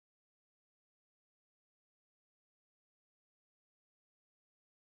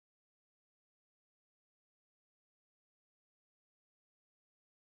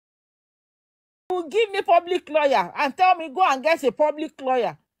will give me public lawyer and tell me go and get a public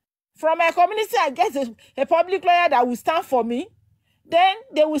lawyer. From my community, I get a public lawyer that will stand for me. Then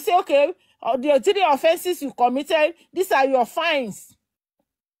they will say, okay, the 3 offenses you committed, these are your fines.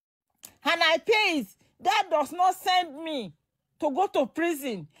 And I pay it. That does not send me to go to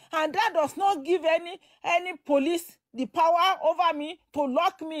prison. And that does not give any police the power over me to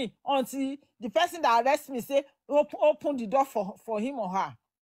lock me until the person that arrests me say, open the door for him or her.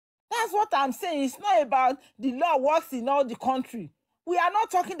 That's what I'm saying. It's not about the law works in all the country. We are not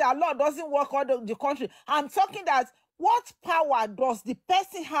talking that law doesn't work all the country. I'm talking that what power does the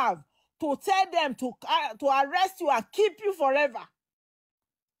person have to tell them to arrest you and keep you forever?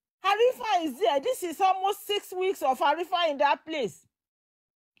 Harifa is there. This is almost 6 weeks of Harifa in that place.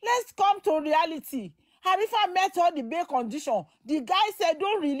 Let's come to reality. Harifa met all the bail condition. The guy said,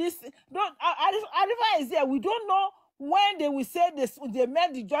 don't release. Harifa is there. We don't know when they will say this, they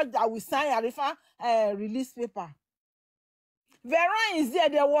met the judge that will sign Harifa release paper. Veron is there.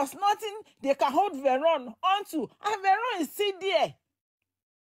 There was nothing they can hold Veron onto. And Veron is still there.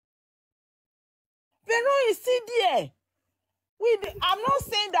 Veron is still there. I'm not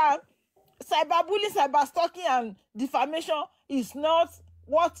saying that cyberbullying, cyberstalking, and defamation is not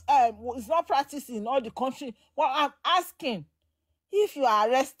what is not practiced in all the country. Well, I'm asking, if you are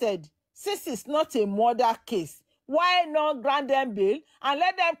arrested, since it's not a murder case, why not grant them bail and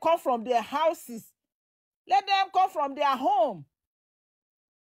let them come from their houses? Let them come from their home.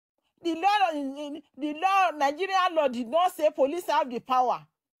 The law, Nigerian law did not say police have the power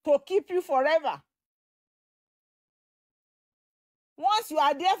to keep you forever. Once you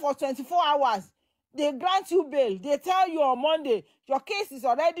are there for 24 hours, they grant you bail. They tell you on Monday, your case is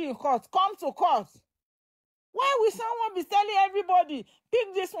already in court. Come to court. Why will someone be telling everybody,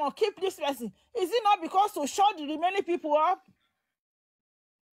 pick this one, keep this person? Is it not because to shut the remaining people up?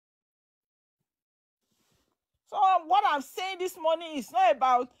 So what I'm saying this morning is not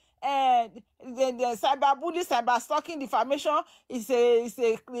about the cyberbullying, cyberstalking, defamation. It's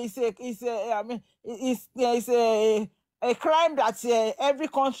a crime that every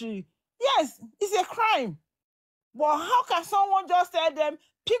country. Yes, it's a crime. But how can someone just tell them,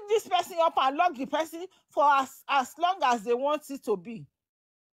 pick this person up and lock the person for as long as they want it to be?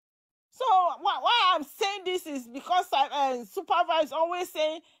 So why I'm saying this is because supervisor is always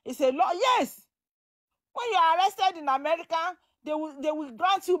saying it's a law. Yes. When you are arrested in America, they will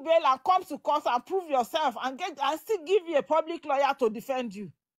grant you bail and come to court and prove yourself and still give you a public lawyer to defend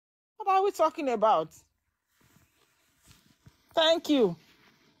you. What are we talking about? Thank you.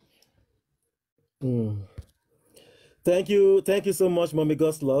 Thank you so much, Mommy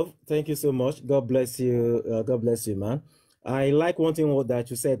God's love. Thank you so much. God bless you. God bless you, man. I like one thing that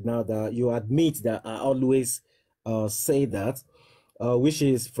you said now, that you admit that I always say that, which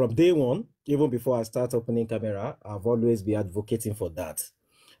is from day one, even before I start opening camera, I've always been advocating for that.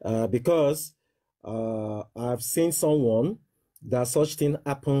 Because I've seen someone that such thing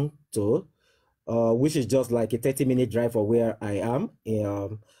happened to, which is just like a 30-minute drive from where I am,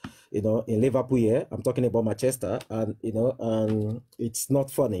 in Liverpool here. I'm talking about Manchester, and and it's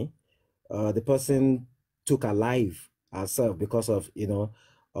not funny. The person took her life herself because of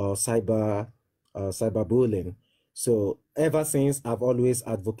cyberbullying. So ever since, I've always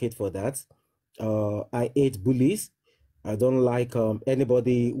advocated for that. I hate bullies. I don't like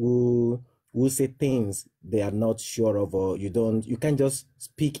anybody who say things they are not sure of, or you can't just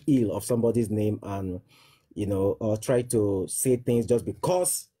speak ill of somebody's name and or try to say things just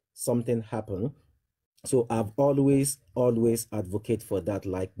because something happened. So I've always advocate for that.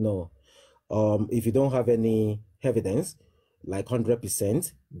 Like, no, if you don't have any evidence, like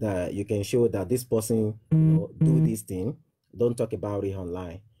 100% that you can show that this person do this thing, don't talk about it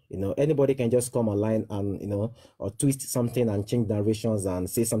online. Anybody can just come online and or twist something and change narrations and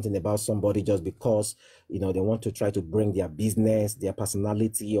say something about somebody just because they want to try to bring their business, their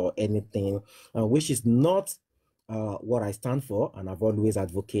personality, or anything, which is not what I stand for. And I've always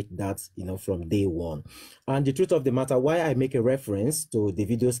advocated that from day one. And the truth of the matter, why I make a reference to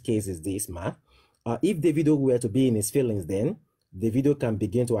Davido's case is this, man. If Davido were to be in his feelings, then Davido can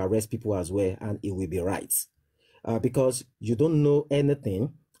begin to arrest people as well, and it will be right. Because you don't know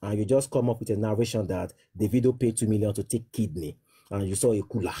anything, and you just come up with a narration that Davido paid 2 million to take kidney, and you saw a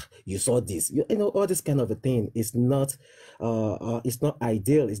cooler, you saw this, all this kind of a thing is not, it's not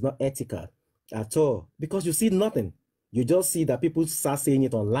ideal, it's not ethical at all, because you see nothing. You just see that people start saying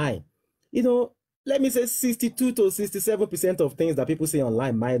it online. Let me say 62 to 67% of things that people say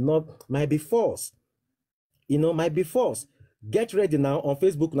online might be false. Might be false. Get ready now on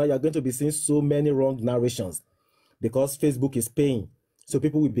Facebook. Now you're going to be seeing so many wrong narrations because Facebook is paying. So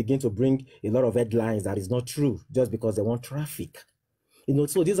people will begin to bring a lot of headlines that is not true just because they want traffic. You know,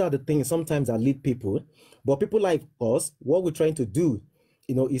 so these are the things sometimes that lead people. But people like us, what we're trying to do,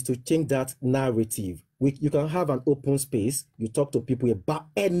 you know, is to change that narrative. You can have an open space. You talk to people about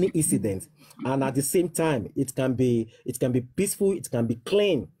any incident, and at the same time, it can be peaceful. It can be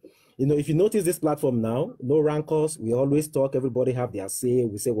clean. You know, if you notice this platform now, no rancors. We always talk. Everybody have their say.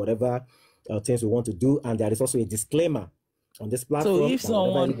 We say whatever things we want to do, and there is also a disclaimer on this platform. So if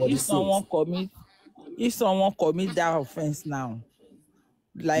someone commit that offense now,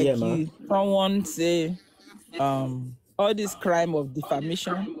 like yeah, someone say all this crime of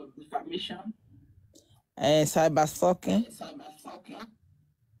defamation and cyber stalking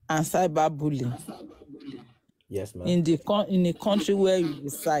and cyber bullying, yes, ma'am. in a country where you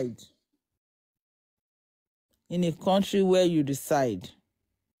reside,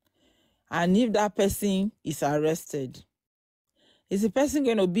 and if that person is arrested, is the person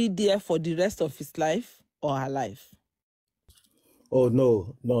going to be there for the rest of his life or her life? Oh,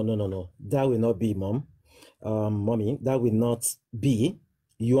 no. That will not be, Mom. Mommy, that will not be.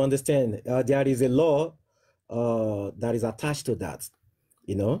 You understand? There is a law that is attached to that,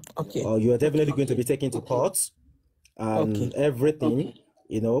 you know? Okay. You are definitely going to be taken to court and everything,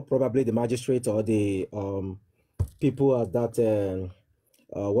 you know, probably the magistrate or the people at that,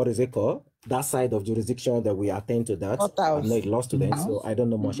 what is it called? That side of jurisdiction that we attend to that. I'm not a law student, so I don't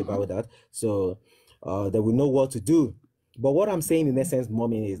know much about that. So they will know what to do. But what I'm saying in essence,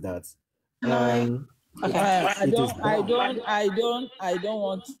 Mommy, is that I don't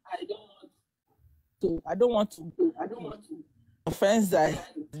want to offense that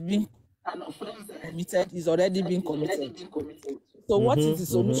is already being committed. So what is the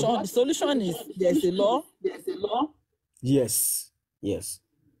solution? The solution is there's a law. Yes.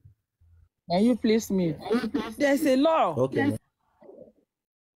 Can you please me? There's a law. Okay.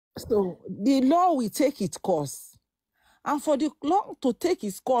 So the law will take its course. And for the law to take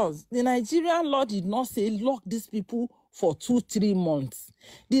its course, the Nigerian law did not say lock these people for 2-3 months.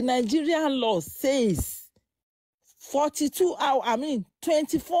 The Nigerian law says 24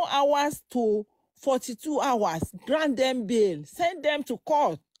 hours to 42 hours, grant them bail, send them to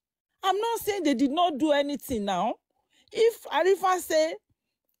court. I'm not saying they did not do anything now. If Arifa say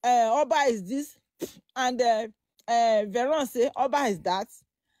Oba is this and Veron say Oba is that,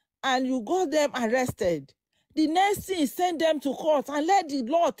 and you got them arrested, the next thing is send them to court and let the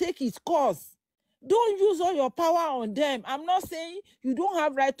law take its course. Don't use all your power on them. I'm not saying you don't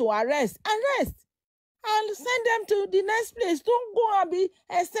have right to arrest. Arrest and send them to the next place. Don't go and be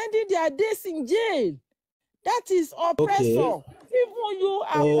extending their days in jail. That is oppressor. Even you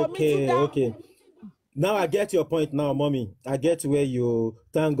are committing that. Okay. Now I get your point now, Mommy. I get where you,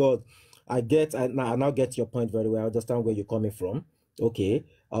 thank God. I now get your point very well. I understand where you're coming from. Okay.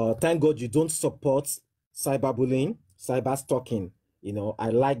 Thank God you don't support cyberbullying, cyber stalking. You know, I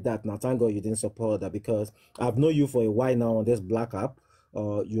like that. Now, thank God you didn't support that, because I've known you for a while now on this Black app.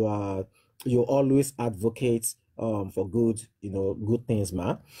 You always advocate for good, good things,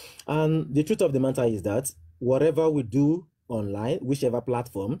 ma. And the truth of the matter is that whatever we do online, whichever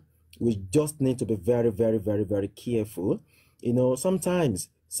platform, we just need to be very, very, very, very careful. You know, sometimes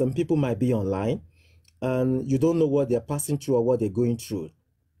some people might be online and you don't know what they're passing through or what they're going through.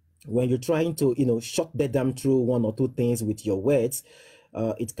 When you're trying to, shock them through one or two things with your words,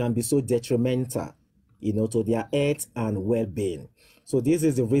 it can be so detrimental, to their health and well-being. So this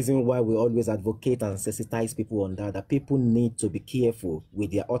is the reason why we always advocate and sensitize people on that people need to be careful with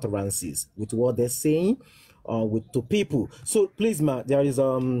their utterances, with what they're saying, to people. So please, ma, there is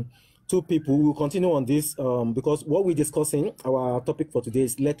two people. We will continue on this because what we're discussing, our topic for today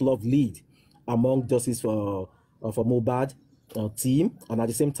is let love lead among justice for mohbad team, and at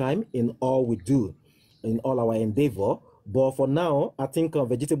the same time in all we do, in all our endeavor. But for now, I think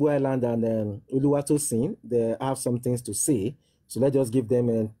Vegetable Island and Oluwatosin, they have some things to say. So let's just give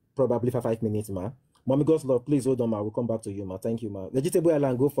them probably 5 minutes, ma. Mommy God's love, please hold on, ma. We'll come back to you, ma. Thank you, ma. Vegetable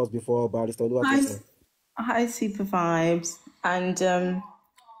Island, go first before Barrister Oluwatosin. Hi, Super Vibes. And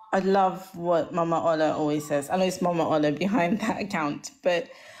I love what Mama Ola always says. I know it's Mama Ola behind that account, but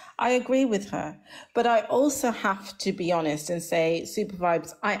I agree with her. But I also have to be honest and say, Super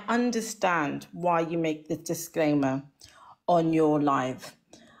Vibes, I understand why you make the disclaimer on your live.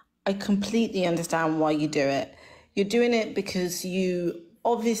 I completely understand why you do it. You're doing it because you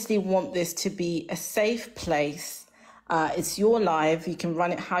obviously want this to be a safe place. It's your live. You can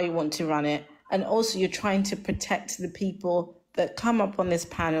run it how you want to run it. And also you're trying to protect the people that come up on this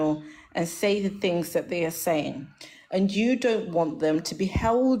panel and say the things that they are saying. And you don't want them to be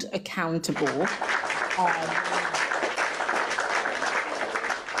held accountable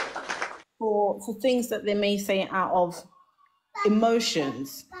for things that they may say out of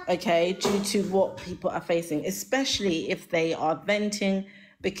emotions, okay, due to what people are facing, especially if they are venting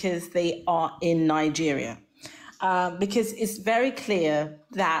because they are in Nigeria. Because it's very clear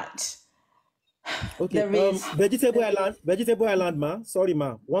that Okay, there is... Vegetable Island, ma. Sorry,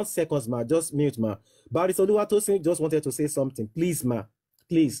 ma. 1 second, ma. Just mute, ma. Barrister Oluwatosin just wanted to say something. Please, ma.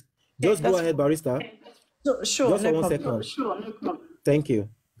 Please. Just go ahead, Barrister. Sure, just no for 1 problem. second. Sure, no problem. Thank you.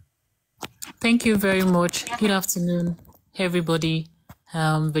 Thank you very much. Good afternoon, everybody.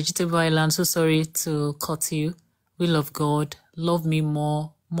 Vegetable Island, so sorry to cut you. We love God. Love me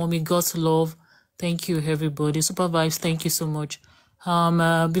more. Mommy, God's love. Thank you, everybody. Super Vibes, thank you so much.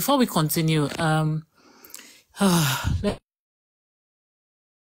 Before we continue,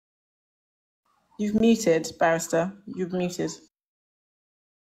 You've muted, Barrister. You've muted.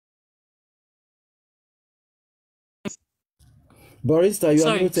 Barrister, you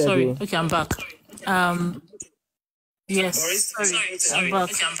are muted. Sorry. Though. Okay, I'm back. Yes, sorry, I'm back.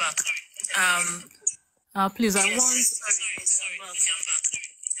 Okay, I'm back. Please, I want.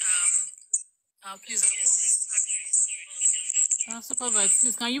 Please, I want. Super Vibes,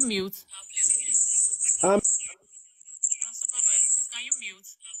 please, can you mute? Super Vibes, please, can you mute?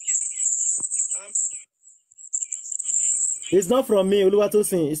 It's not from me,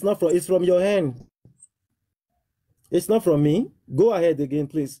 Oluwatosin. It's from your hand. It's not from me. Go ahead again,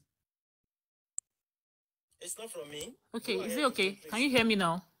 please. It's not from me. Okay, is it okay? Can you hear me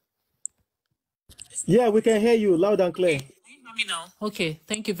now? Yeah, we can hear you loud and clear. Can you hear me now? Okay,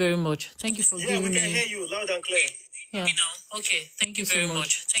 thank you very much. Thank you for giving me. Yeah, we can hear you loud and clear. Yeah. Okay, thank you very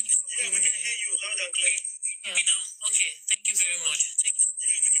much. Thank you for giving me. Yeah, we can hear you loud and clear. Yeah. Okay, thank you very much. Thank you.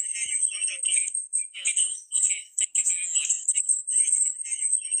 Yeah, we can hear you loud and clear. Yeah. Okay, thank you very much.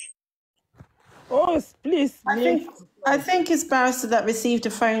 Oh, please. I think it's Barrister that received a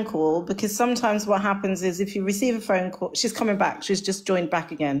phone call, because sometimes what happens is if you receive a phone call, she's coming back. She's just joined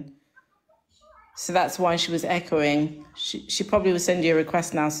back again. So that's why she was echoing. She probably will send you a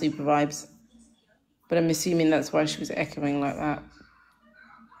request now, Super Vibes. But I'm assuming that's why she was echoing like that.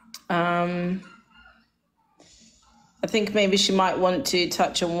 I think maybe she might want to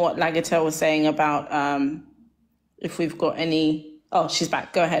touch on what Lagatel was saying about if we've got any... Oh, she's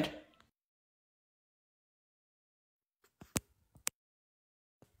back. Go ahead.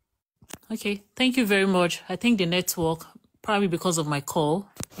 Okay, thank you very much. I think the network, probably because of my call.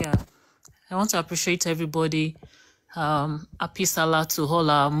 Yeah, I want to appreciate everybody. Happy Salah to all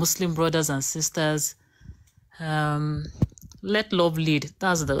our Muslim brothers and sisters. Let love lead.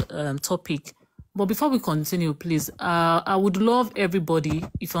 That's the topic. But before we continue, please, I would love everybody,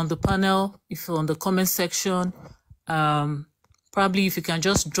 if you're on the panel, if you're on the comment section, probably if you can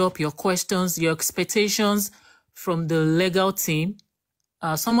just drop your questions, your expectations from the legal team.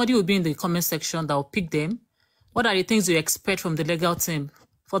 Somebody will be in the comment section that will pick them. What are the things you expect from the legal team?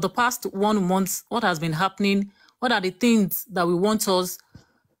 For the past 1 month, what has been happening? What are the things that we want us,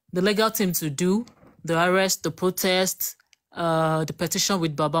 the legal team, to do? The arrest, the protest, the petition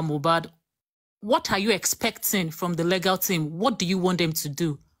with Baba Mohbad. What are you expecting from the legal team? What do you want them to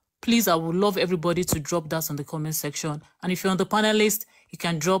do? Please, I would love everybody to drop that on the comment section. And if you're on the panelist, you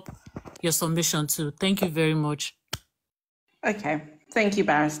can drop your submission too. Thank you very much. Okay. Thank you,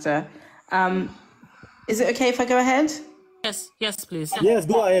 Barrister. Is it okay if I go ahead? Yes, please. Yes,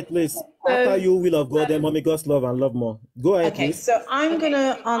 go ahead, please. After you, will of God, and mommy God's love and love more. Go ahead, okay, please. So I'm going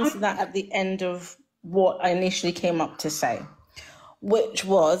to answer that at the end of what I initially came up to say, which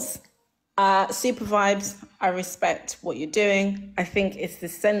was, Super Vibes, I respect what you're doing. I think it's the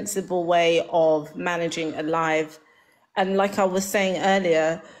sensible way of managing a live. And like I was saying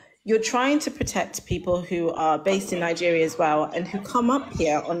earlier, you're trying to protect people who are based in Nigeria as well, and who come up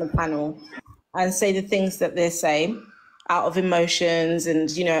here on the panel and say the things that they say out of emotions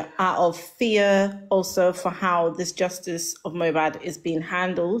and, you know, out of fear also for how this justice of Mohbad is being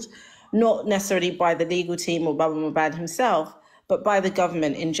handled, not necessarily by the legal team or Baba Mohbad himself, but by the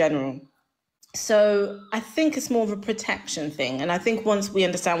government in general. So I think it's more of a protection thing. And I think once we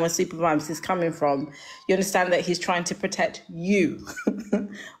understand where Super Vibes is coming from, you understand that he's trying to protect you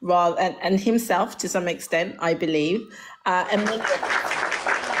rather and himself to some extent, I believe. And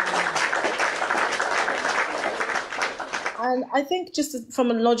I think just from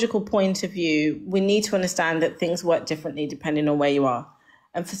a logical point of view, we need to understand that things work differently depending on where you are.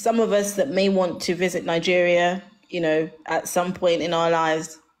 And for some of us that may want to visit Nigeria, you know, at some point in our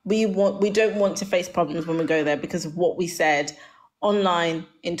lives, we don't want to face problems when we go there because of what we said online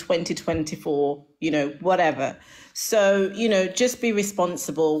in 2024, you know, whatever. So, you know, just be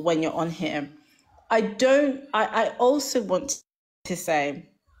responsible when you're on here. I also want to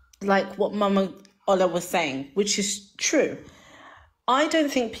say like what Mama Ola was saying, which is true. I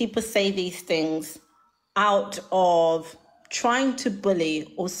don't think people say these things out of trying to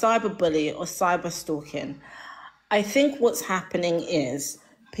bully or cyber stalking. I think what's happening is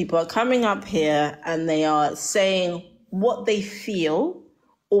people are coming up here and they are saying what they feel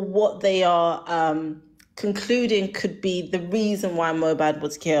or what they are concluding could be the reason why mohbad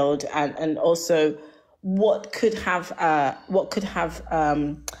was killed, and also what could have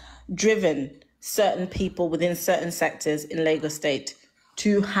driven certain people within certain sectors in Lagos State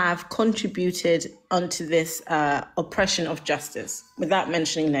to have contributed onto this oppression of justice, without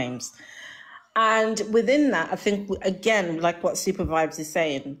mentioning names. And within that, I think, again, like what Super Vibes is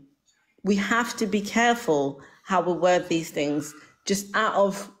saying, we have to be careful how we word these things, just out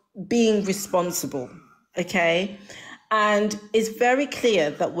of being responsible, okay? And it's very clear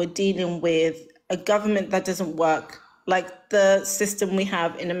that we're dealing with a government that doesn't work like the system we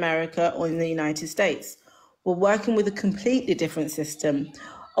have in America or in the United States. We're working with a completely different system.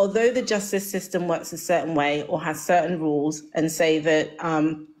 Although the justice system works a certain way or has certain rules, and say that,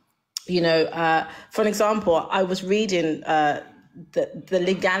 for an example, I was reading the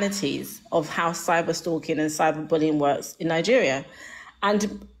legalities of how cyber stalking and cyberbullying works in Nigeria.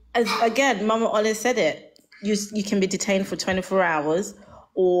 And again, Mama Ola said it, you can be detained for 24 hours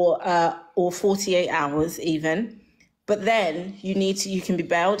or 48 hours even, but then you can be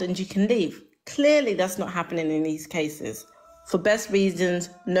bailed and you can leave. Clearly, that's not happening in these cases, for best reasons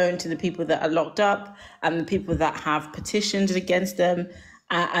known to the people that are locked up and the people that have petitioned against them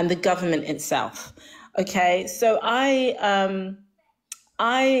and the government itself. Okay, so I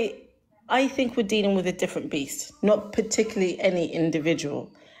think we're dealing with a different beast, not particularly any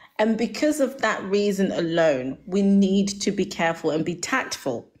individual. And because of that reason alone, we need to be careful and be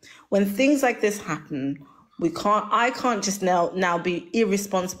tactful. When things like this happen, I can't just now be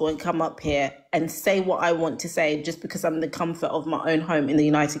irresponsible and come up here and say what I want to say just because I'm in the comfort of my own home in the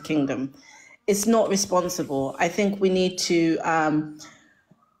United Kingdom. It's not responsible. I think we need to,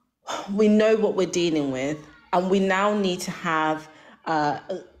 we know what we're dealing with, and we now need to have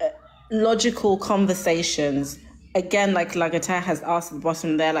logical conversations. Again, like Lagata has asked at the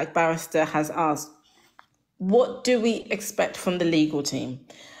bottom there, like Barrister has asked, what do we expect from the legal team?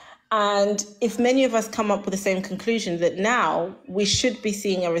 And if many of us come up with the same conclusion, that now we should be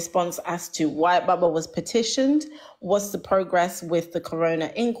seeing a response as to why Baba was petitioned, what's the progress with the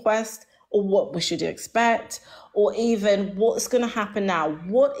coroner inquest, or what we should expect, or even what's going to happen now.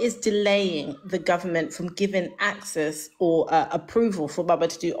 What is delaying the government from giving access or approval for Baba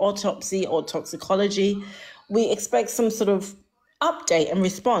to do autopsy or toxicology? We expect some sort of update and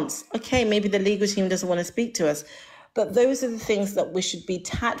response. Okay, maybe the legal team doesn't want to speak to us. But those are the things that we should be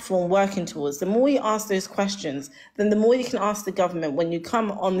tactful and working towards. The more you ask those questions, then the more you can ask the government when you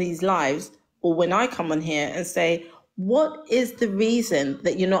come on these lives, or when I come on here and say, what is the reason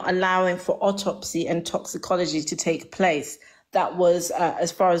that you're not allowing for autopsy and toxicology to take place? That was,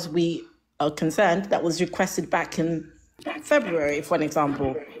 as far as we are concerned, that was requested back in February, for an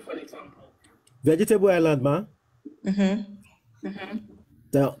example. Vegetable Island, ma.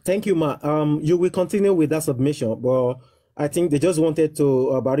 Now, thank you, ma. You will continue with that submission, but I think they just wanted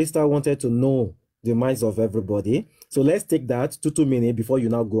to, Barrister wanted to know the minds of everybody. So let's take that 2 minutes before you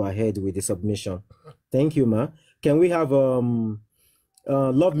now go ahead with the submission. Thank you, ma. Can we have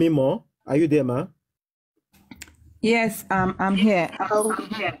Love Me More? Are you there, ma? Yes, I'm here.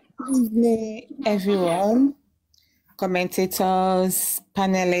 Good evening, everyone, commentators,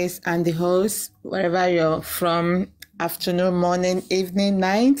 panelists, and the hosts, wherever you're from, afternoon, morning, evening,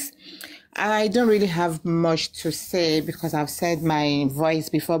 night. I don't really have much to say because I've said my voice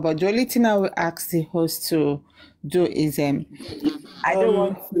before, but the only thing I will ask the host to do is I don't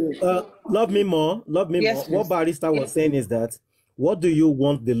want to Love Me More. Yes, What Barrister was saying is that, what do you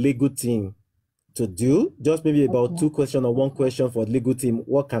want the legal team to do? Just maybe about 2 questions or 1 question for the legal team.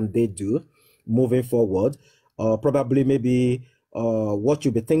 What can they do moving forward? Probably maybe what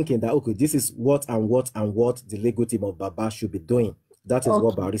you'll be thinking that, okay, this is what the legal team of Baba should be doing. That is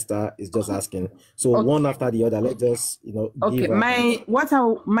what Barrister is just asking. So one after the other, let's just, okay.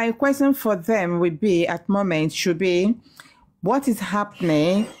 My question for them would be, at moment, should be, what is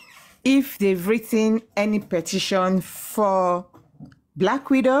happening if they've written any petition for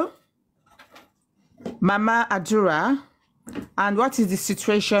Black Widow, Mama Adura, and what is the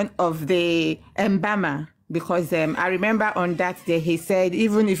situation of the Mbama? Because I remember on that day he said,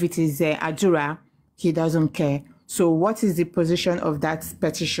 even if it is Adura, he doesn't care. So what is the position of that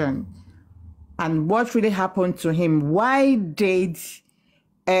petition? And what really happened to him? Why did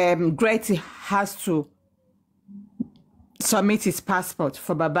Greti has to submit his passport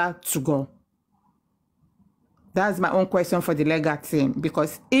for Baba to go? That's my own question for the legal team,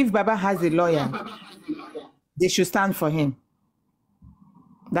 because if Baba has a lawyer, they should stand for him.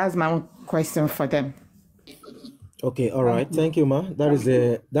 That's my own question for them. Okay, all right. Thank you, ma. That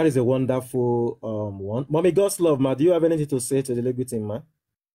is a wonderful one. Mommy God's love, ma. Do you have anything to say to the legal team, ma?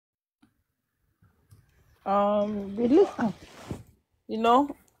 You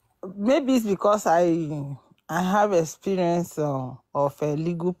know, maybe it's because I have experience of a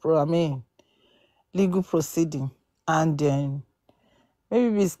legal proceeding, and then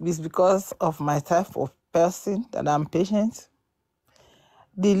maybe it's because of my type of person that I'm patient.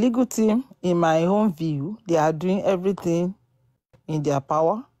 The legal team, in my own view, they are doing everything in their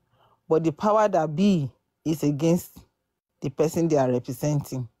power, but the power that be is against the person they are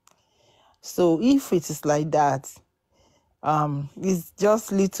representing. So if it is like that, it's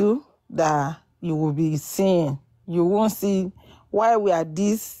just little that you will be seeing. You won't see why we are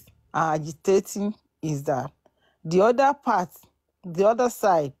this agitating is that the other part, the other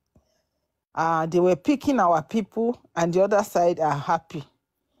side, they were picking our people, and the other side are happy.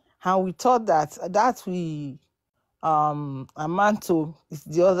 And we thought that we amount to is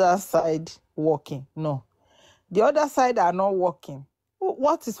the other side working. No, the other side are not working.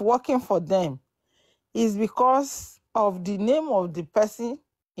 What is working for them is because of the name of the person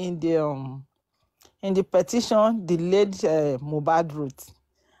in the petition, the late mohbad wrote,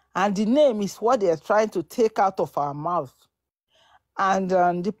 and the name is what they are trying to take out of our mouth. And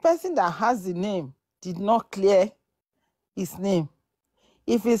the person that has the name did not clear his name.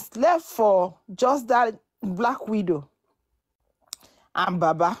 If it's left for just that Black Widow and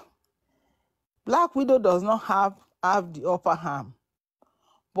Baba, Black Widow does not have the upper hand.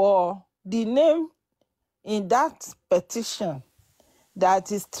 But the name in that petition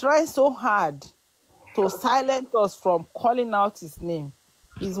that is trying so hard to silence us from calling out his name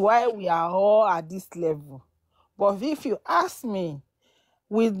is why we are all at this level. But if you ask me,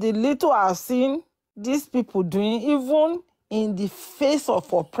 with the little I've seen these people doing, even in the face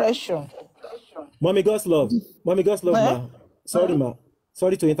of oppression. Mommy God's love, ma. Sorry, ma.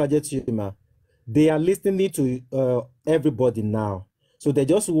 Sorry to interject you, ma. They are listening to everybody now. So they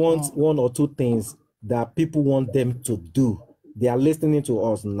just want one or two things that people want them to do. They are listening to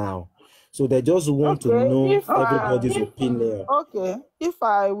us now. So they just want to know everybody's opinion. Okay, if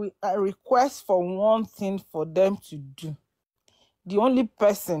I request for one thing for them to do, the only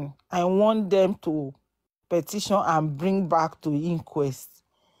person I want them to petition and bring back to inquest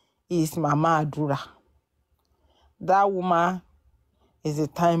is Mama Adura. That woman is a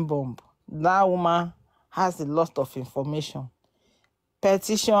time bomb. That woman has a lot of information.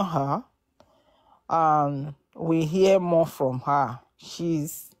 Petition her, and we hear more from her.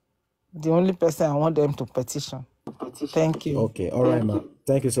 She's the only person I want them to petition. Thank you. Okay, all right, ma.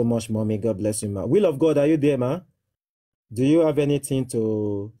 Thank you so much, Mommy. God bless you, ma. Will of God, are you there, ma? Do you have anything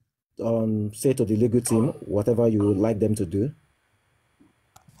to say to the legal team, whatever you would like them to do?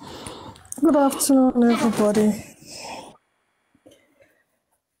 Good afternoon, everybody.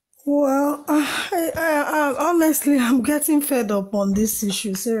 Well, I honestly, I'm getting fed up on this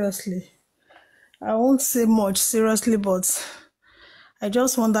issue, seriously. I won't say much, seriously, but I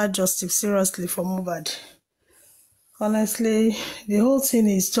just want that justice, seriously, for mohbad. Honestly, the whole thing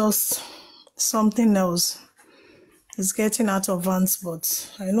is just something else. It's getting out of hands,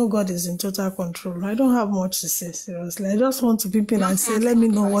 but I know God is in total control. I don't have much to say, seriously. I just want to peep in and say, let me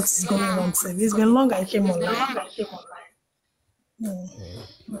know what is going on. It's been long I came online.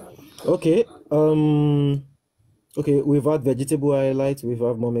 Okay. Okay, we've had vegetable highlights, we've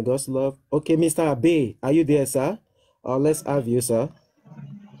had Mommy God's love. Okay, Mr. Abe, are you there, sir? Let's have you, sir.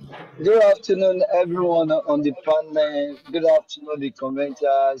 Good afternoon, everyone on the panel. Good afternoon, the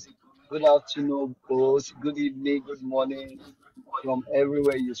commenters. Good afternoon, boss. Good evening, good morning from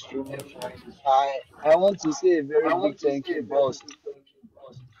everywhere you're streaming from. I want to say a very big thank you, boss,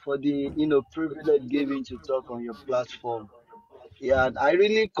 for the privilege given to talk on your platform. Yeah, and I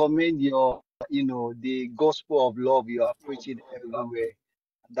really commend your the gospel of love you are preaching everywhere.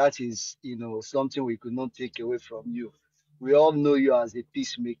 That is, something we could not take away from you. We all know you as a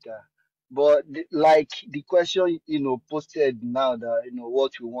peacemaker. But like the question, posted now that,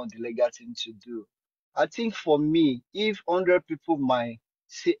 what we want the legal team to do. I think for me, if 100 people might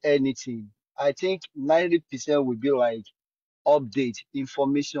say anything, I think 90% would be like update,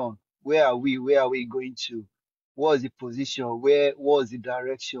 information. Where are we? Where are we going to? What's the position? What's the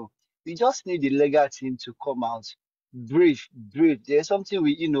direction? We just need the legal team to come out, brief. There's something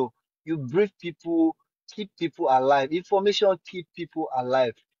you brief people, keep people alive. Information keep people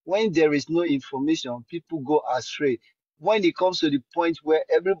alive. When there is no information, people go astray. when it comes to the point where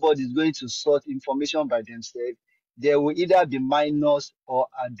everybody is going to sort information by themselves, there will either be minus or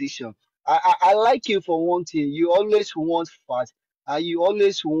addition. I like you for one thing. You always want facts, and you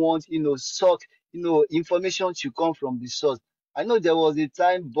always want, sort, information to come from the source. I know there was a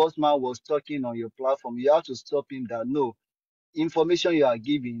time Bossman was talking on your platform. You have to stop him that no, information you are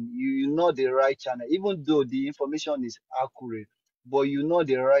giving, you know the right channel, even though the information is accurate, but you know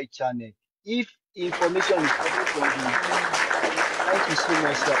the right channel. If information is coming from the, thank you so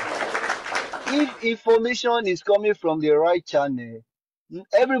much, sir. If information is coming from the right channel,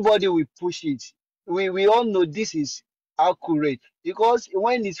 everybody will push it. We all know this is accurate because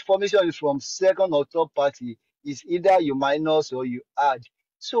when this information is from second or third party, it's either you minus or you add.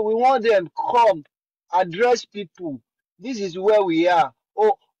 So we want them come address people. This is where we are.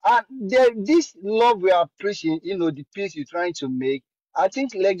 Oh, and this love we are preaching, the peace you're trying to make. I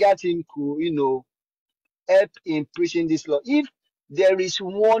think legal team could, help in preaching this law. If there is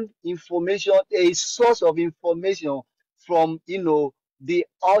one information, a source of information from the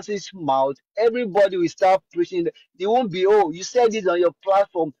horse's mouth, everybody will start preaching. They won't be, oh, you said this on your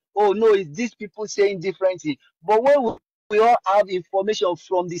platform. Oh no, it's these people saying different things. But when we all have information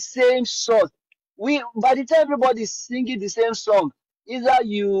from the same source, we by the time everybody is singing the same song, either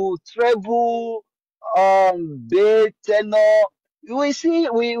you treble, bass, tenor, we see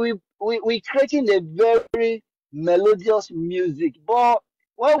we creating a very melodious music, but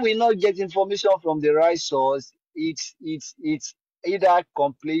when we not get information from the right source, it's either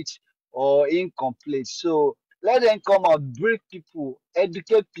complete or incomplete. So let them come out, break people,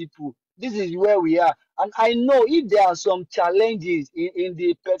 educate people. This is where we are. And I know if there are some challenges in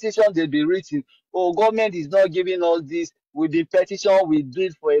the petition they'll be written, oh, government is not giving us this with the petition we do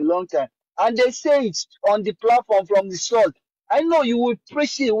it for a long time. And they say it on the platform from the source. I know you will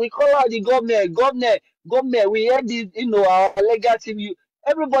preach it. We call out the government. We heard this, our legal team.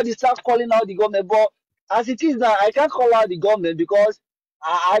 Everybody starts calling out the government. But as it is now, I can't call out the government because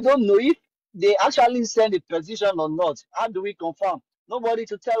I don't know if they actually send a petition or not. How do we confirm? Nobody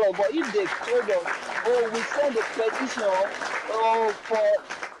to tell us. But if they told us, oh, we send a petition, oh,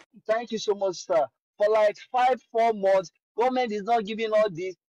 thank you so much, sir, for like 4 months, government is not giving all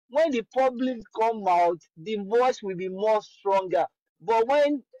this. When the public come out, the voice will be more stronger. But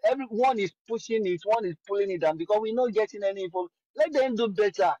when everyone is pushing it, one is pulling it down because we're not getting any info. Let them do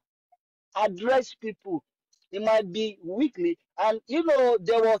better. Address people. It might be weekly. And there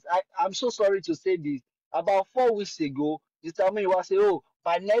was, I'm so sorry to say this, about 4 weeks ago, Mr. Amin was saying, oh,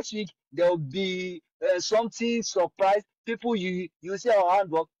 by next week there will be something surprise. People you see our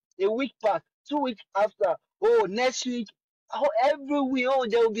handwork. A week passed, 2 weeks after, oh, next week, oh, every week, oh,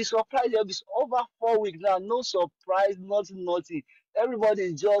 there will be surprise. There will be over 4 weeks now, no surprise, nothing. Everybody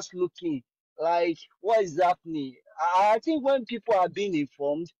is just looking like what is happening. I think when people are being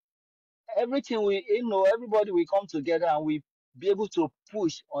informed, everything everybody will come together and we be able to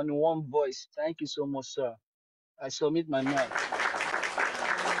push on one voice. Thank you so much, sir. I submit my mic.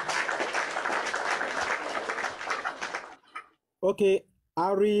 Okay,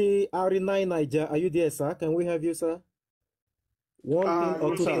 Ari9 Niger, are you there, sir? Can we have you, sir? One thing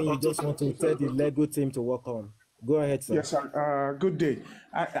or two things you just want to tell the Lego team to work on. Go ahead, sir. Yes, sir. Good day.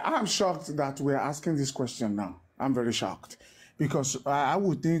 I'm shocked that we're asking this question now. I'm very shocked because I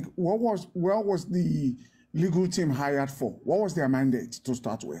would think, what was the legal team hired for? What was their mandate to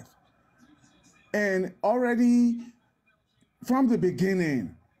start with? And already from the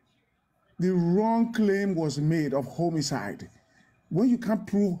beginning, the wrong claim was made of homicide. When you can't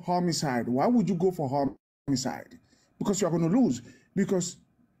prove homicide, why would you go for homicide? Because you're going to lose. Because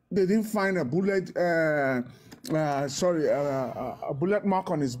they didn't find a bullet, a bullet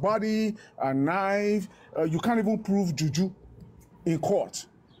mark on his body, a knife. You can't even prove juju in court.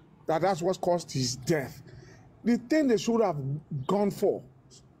 That's what caused his death. The thing they should have gone for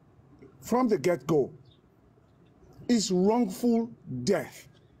from the get-go is wrongful death.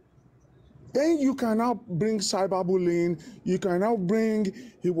 Then you can now bring cyberbullying. You can now bring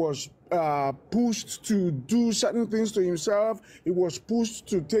he was pushed to do certain things to himself. He was pushed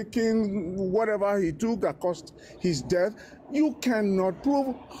to take in whatever he took that caused his death. You cannot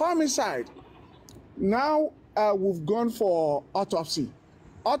prove homicide. Now we've gone for autopsy.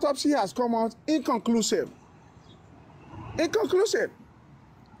 Autopsy has come out inconclusive. Inconclusive.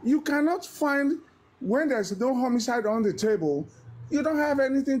 You cannot find, when there's no homicide on the table, you don't have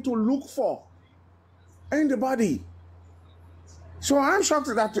anything to look for in the body. So I'm shocked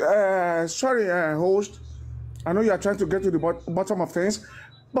that, host, I know you are trying to get to the bottom of things,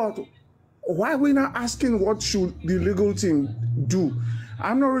 but why are we not asking what should the legal team do?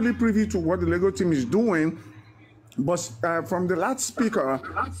 I'm not really privy to what the legal team is doing, But from the last speaker,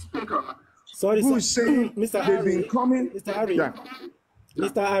 Sorry, who sir. is saying Mr. they've been Harry, coming, Mr. Harry, yeah,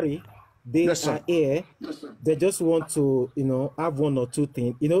 Mr. Harry, they yes, are sir. here. They just want to, have one or two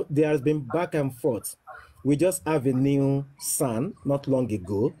things. There has been back and forth. We just have a new son not long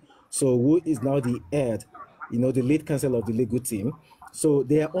ago. So who is now the head, the lead counsel of the legal team. So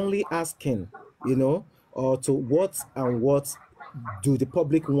they are only asking, to what and what do the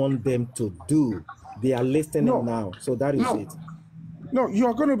public want them to do? They are listening No, now. So that is it. no, you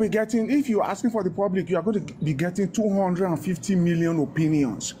are going to be getting, if you're asking for the public, you are going to be getting 250 million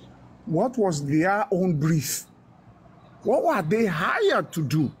opinions. What was their own brief? What were they hired to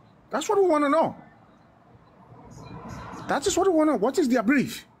do? That's what we want to know. That is what we want to know. What is their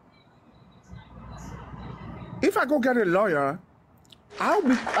brief? If I go get a lawyer, I'll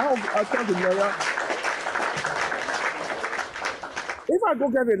tell the lawyer. If I go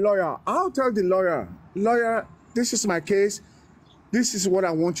get a lawyer, I'll tell the lawyer, this is my case. This is what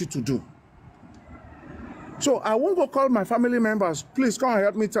I want you to do. So I won't go call my family members. Please come and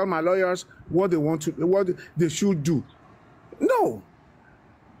help me tell my lawyers what they should do. No.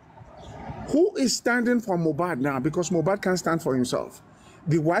 Who is standing for Mohbad now? Because Mohbad can't stand for himself.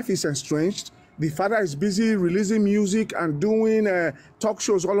 The wife is estranged. The father is busy releasing music and doing talk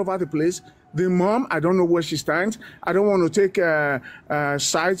shows all over the place. The mom, I don't know where she stands. I don't want to take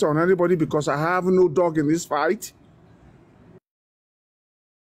sides on anybody because I have no dog in this fight.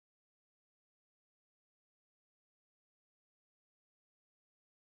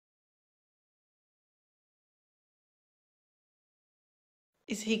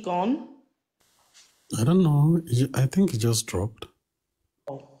 Is he gone? I don't know. I think he just dropped.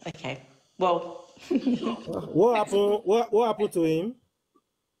 Oh, okay. Well, What happened? What happened to him?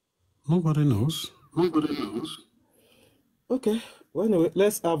 Nobody knows. Okay. Well, anyway,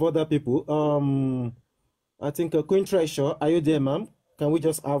 let's have other people. I think Queen Treasure, are you there, ma'am? Can we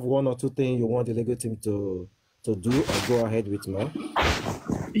just have one or two things you want the legal team to do, or go ahead with, ma'am?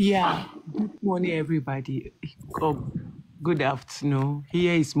 Yeah. Good morning, everybody. Oh, good afternoon.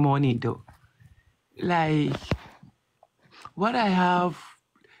 Here is morning, though. Like, what I have,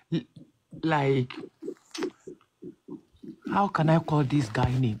 like, how can I call this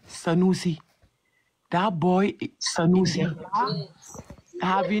guy name? Sanusi. That boy, Sanusi,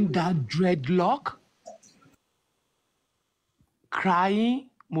 having that dreadlock, crying,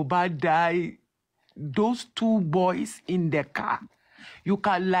 Mohbad died. Those two boys in the car. You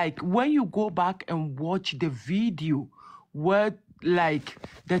can, like, when you go back and watch the video where, like,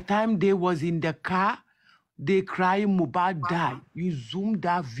 the time they was in the car, they crying Mohbad died. You zoom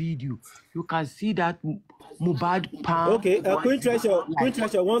that video, you can see that Mohbad palm. Okay, Queen Treasure,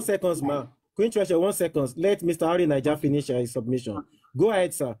 1 second, ma'am. Queen Treasure, 1 second. Let Mr. Harry Niger finish his submission. Go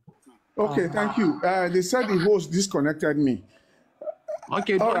ahead, sir. Okay, thank you. They said the host disconnected me.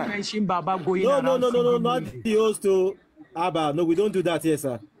 Okay, don't mention Baba going No, around. not the host to Abba. No, we don't do that here,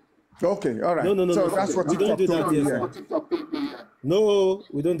 sir. Okay, all right. No. So that's what we don't do that here, sir. No,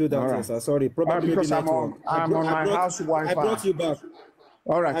 we don't do that here, sir. Sorry, probably because I'm network. on my house Wi-Fi. I brought you back.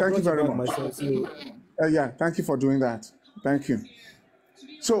 All right, thank you very much. Myself, so. Yeah, thank you for doing that. Thank you.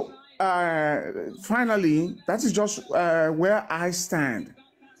 So finally, that is just where I stand.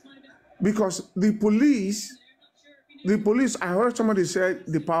 Because the police, I heard somebody say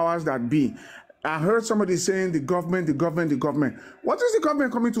the powers that be. I heard somebody saying the government. What is the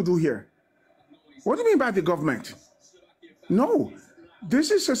government coming to do here? What do you mean by the government? No, this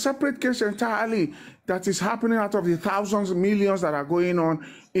is a separate case entirely that is happening out of the thousands, millions that are going on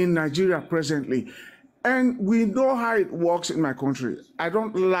in Nigeria presently. And we know how it works in my country. I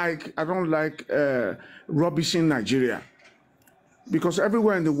don't like rubbishing Nigeria, because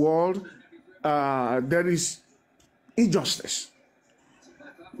everywhere in the world there is injustice.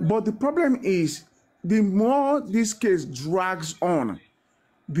 But the problem is, the more this case drags on,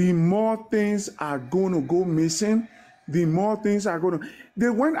 the more things are going to go missing. The more things are going to. They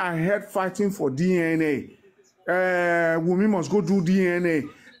went ahead fighting for DNA. Wunmi must go do DNA.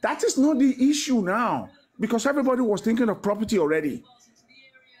 That is not the issue now, because everybody was thinking of property already.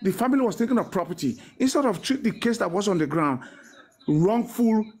 The family was thinking of property. Instead of treat the case that was on the ground,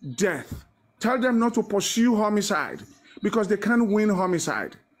 wrongful death. Tell them not to pursue homicide, because they can't win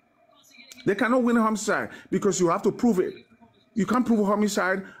homicide. They cannot win homicide because you have to prove it. You can't prove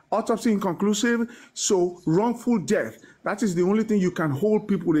homicide, autopsy inconclusive, so wrongful death. That is the only thing you can hold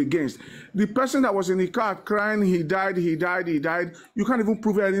people against. The person that was in the car crying, he died. You can't even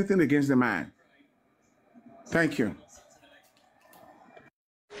prove anything against the man. Thank you.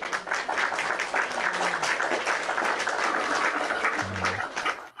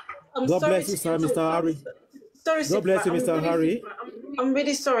 God bless you, sir, Mr. Harry. Sorry, God bless you, I'm Mr. really, Harry. I'm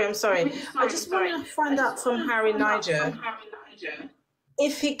really sorry. I'm sorry. I just want to find out from Harry Niger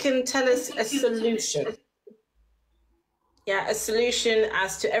if he can tell us a solution. Yeah, a solution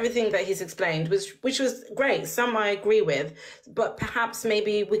as to everything that he's explained, which was great. Some I agree with, but perhaps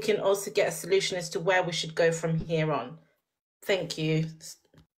maybe we can also get a solution as to where we should go from here on. Thank you.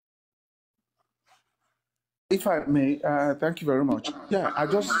 If I may, thank you very much. Yeah, I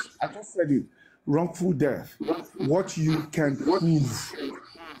just said it. Wrongful death. What you can prove.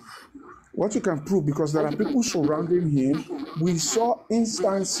 What you can prove, because there are people surrounding him. We saw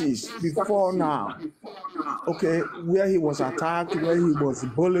instances before now, okay, where he was attacked, where he was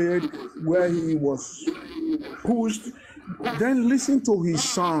bullied, where he was pushed. Then listen to his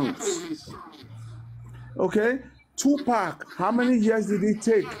songs. Okay, Tupac, how many years did it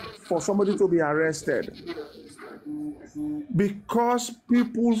take for somebody to be arrested? Because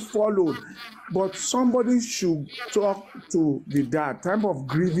people followed. But somebody should talk to the dad. Time of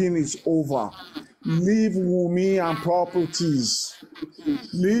grieving is over. Leave Wumi and properties.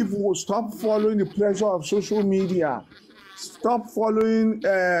 Stop following the pressure of social media. Stop following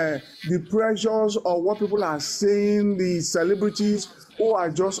the pressures of what people are saying, the celebrities who are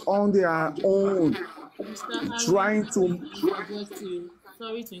just on their own, trying to...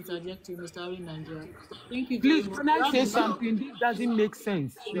 Sorry to interject you, Mr. Harry Nigeria. Thank you very Please, much. can I say something? This doesn't make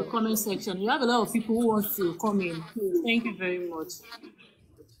sense. In the comment section, you have a lot of people who want to come in. Please, thank you very much.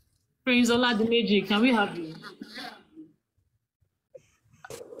 Prince Oladimeji, can we have you?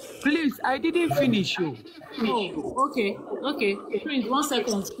 Please, I didn't finish you. Oh, okay. Prince, 1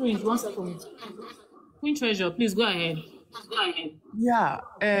 second. Prince, 1 second. Queen Treasure, please go ahead. Yeah,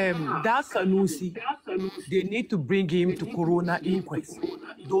 that Sanusi, they need to bring him to Corona inquest.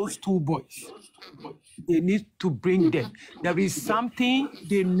 Those two boys, they need to bring them. There is something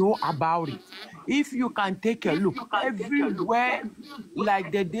they know about it. If you can take a look, everywhere,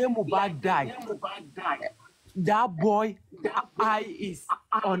 like the day Mohbad died, that boy eye is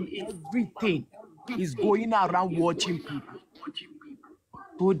on everything. He's going around watching people.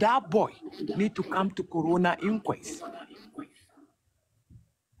 So that boy need to come to Corona inquest.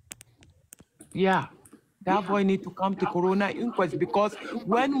 Yeah, that boy need to come to Corona inquest, because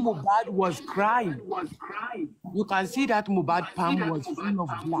when Mohbad was crying, you can see that Mohbad palm was full of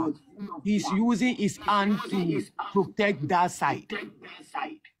blood. He's using his hand to protect that side.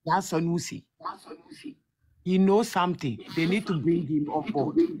 That's Sanusi. He knows something. They need to bring him on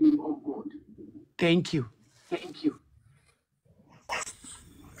board. Thank you.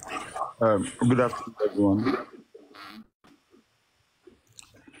 Good afternoon, everyone.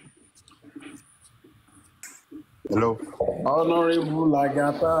 Hello. Honorable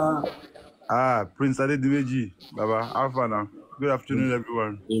Lagata. Prince Adediweji, Baba, how far now? Good afternoon,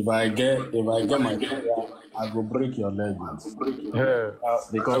 everyone. If I get my career, I go break your leg. Yeah.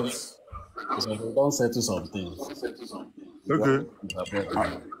 Because we don't settle some things. Okay.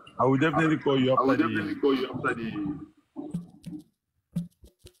 I will definitely call you after the...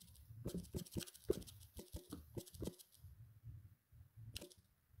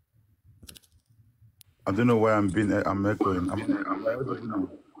 I don't know why I'm echoing. I'm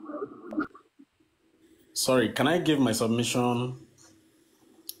Sorry, can I give my submission?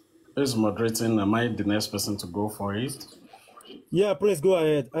 Who's moderating? Am I the next person to go for it? Yeah, please go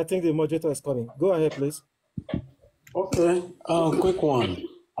ahead. I think the moderator is coming. Go ahead, please. Okay. Quick one.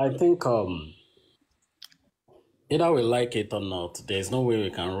 I think either we like it or not, there's no way we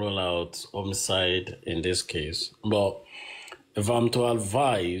can rule out homicide in this case. But if I'm to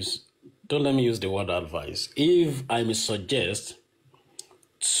advise, don't let me use the word advice. If I may suggest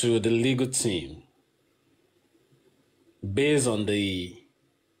to the legal team, based on the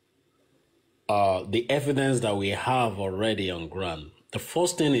evidence that we have already on ground, the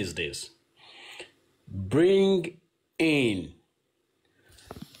first thing is this: bring in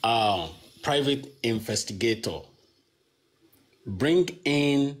a private investigator. Bring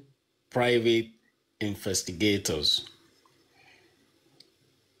in private investigators.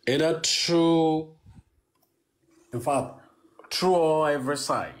 Either through all every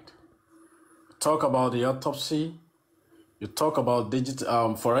side. Talk about the autopsy. You talk about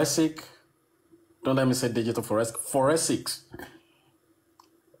digital forensic. Don't let me say digital forensics.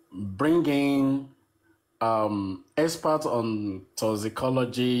 Bring in experts on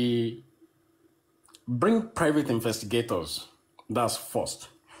toxicology. Bring private investigators. That's first.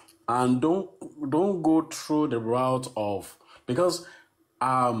 And don't go through the route of, because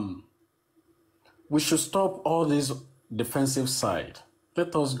we should stop all this defensive side.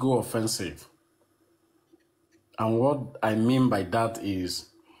 Let us go offensive. And what I mean by that is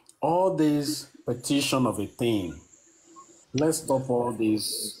all these petition of a thing. Let's stop all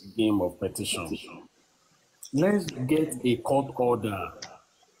this game of petition. Let's get a court order.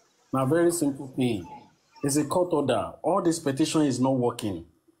 Now, very simple thing. It's a court order. All this petition is not working.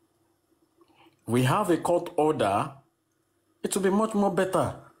 We have a court order, it will be much more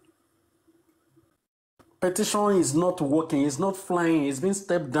better. Petition is not working, it's not flying, it's been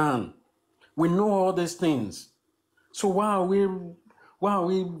stepped down. We know all these things. So why are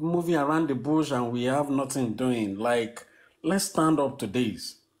we moving around the bush and we have nothing doing? Like, let's stand up to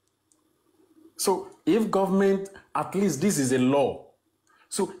this. So if government, at least this is a law.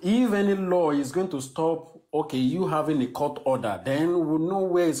 So if any law is going to stop, okay, you having a court order, then we'll know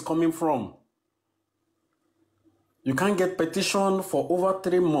where it's coming from. You can't get petition for over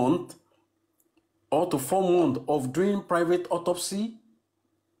 3 months or to 4 months of doing private autopsy.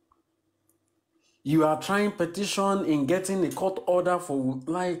 You are trying petition in getting a court order for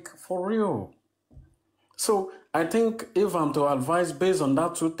real. So I think if I'm to advise based on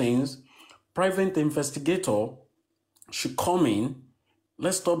that 2 things, private investigator should come in.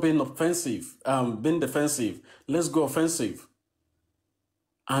 Let's stop being defensive. Let's go offensive.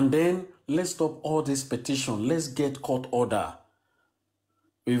 And then let's stop all this petition. Let's get court order.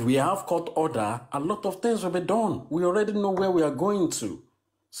 If we have court order, a lot of things will be done. We already know where we are going to.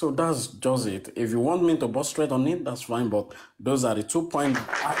 So that's just it. If you want me to bust straight on it, that's fine. But those are the 2 points.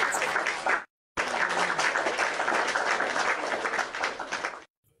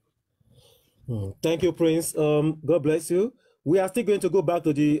 Thank you, Prince. God bless you. We are still going to go back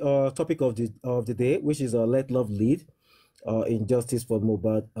to the topic of the day, which is Let Love Lead, in Justice for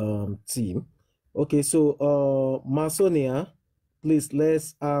Mohbad team. Okay, so Masonia, please,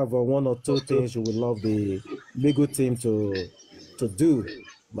 let's have 1 or 2 things you would love the legal team to do,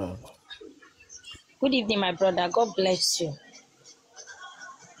 ma'am. Good evening, my brother. God bless you.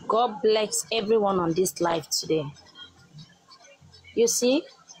 God bless everyone on this live today. You see,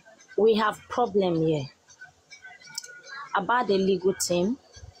 we have problem here about the legal team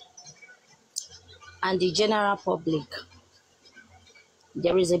and the general public.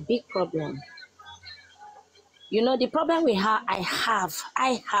 There is a big problem. You know, the problem I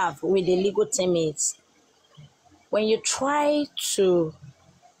have with the legal team is when you try to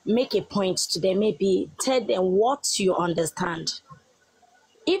make a point to them, maybe tell them what you understand.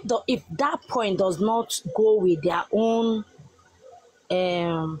 If that point does not go with their own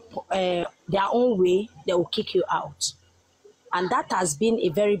way, they will kick you out. And that has been a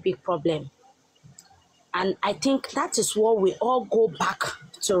very big problem. And I think that is what we all go back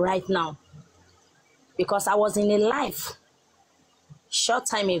to right now. Because I was in a live short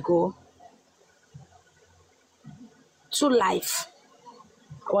time ago, 2 live.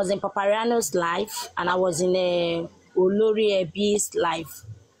 I was in Papariano's live and I was in a Olori Ebi's live.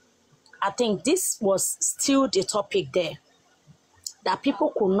 I think this was still the topic there. That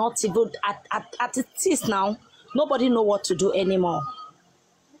people could not even, at it is now, nobody know what to do anymore.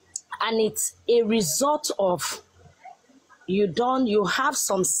 And it's a result of you have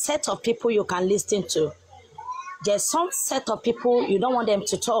some set of people you can listen to. There's some set of people you don't want them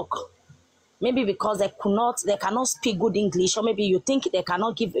to talk. Maybe because they cannot speak good English, or maybe you think they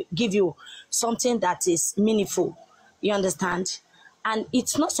cannot give you something that is meaningful. You understand? And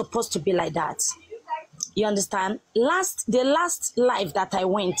it's not supposed to be like that. You understand? The last live that I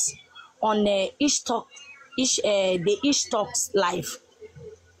went on the Ish Talks live,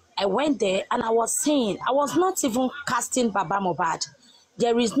 I went there and I was saying, I was not even casting Baba Mohbad.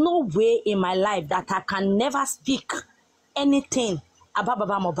 There is no way in my life that I can never speak anything about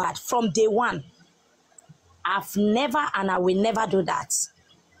Baba Mohbad from day one. I've never and I will never do that.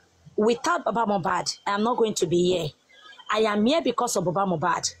 Without Baba Mohbad, I am not going to be here. I am here because of Baba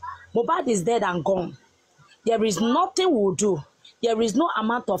Mohbad. Mohbad is dead and gone. There is nothing we will do. There is no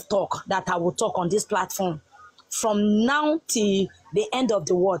amount of talk that I will talk on this platform. From now till the end of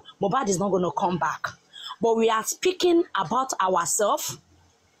the world, Mohbad is not going to come back. But we are speaking about ourselves,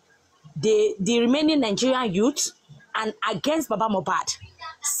 the remaining Nigerian youth, and against Baba Mohbad,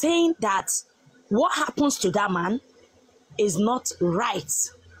 saying that what happens to that man is not right.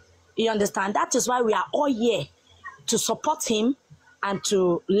 You understand? That is why we are all here to support him and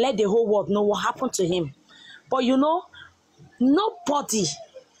to let the whole world know what happened to him. But you know, nobody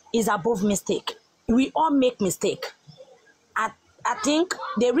is above mistake. We all make mistake. I think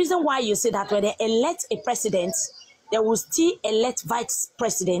the reason why you say that when they elect a president, they will still elect vice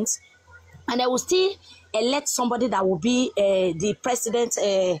president, and they will still elect somebody that will be the president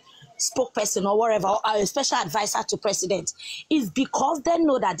spokesperson or whatever, or a special advisor to president, is because they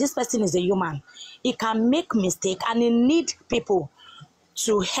know that this person is a human. He can make mistake and he need people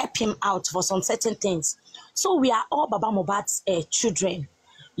to help him out for some certain things. So we are all Baba Mohbad's children.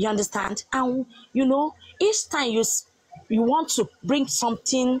 You understand? And you know, each time you want to bring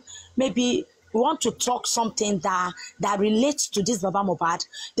something, maybe you want to talk something that relates to this Baba Mohbad,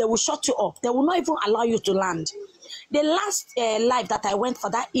 they will shut you up. They will not even allow you to land. The last live that I went for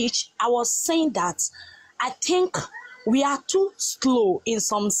that each, I was saying that I think we are too slow in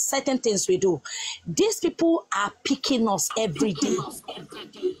some certain things we do. These people are picking us every day.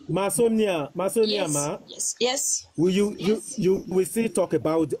 Masonia, Yes, ma. yes. Will you will still talk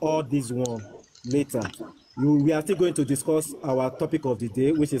about all this one later. We are still going to discuss our topic of the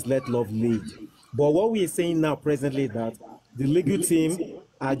day, which is let love lead. But what we are saying now presently is that the legal team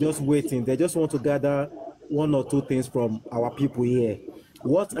are just waiting. They just want to gather one or two things from our people here.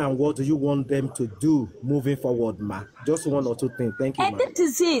 What and what do you want them to do moving forward, ma? Just one or two things. Thank you, And ma. that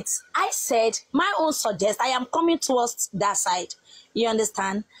is it. I said my own suggest. I am coming towards that side. You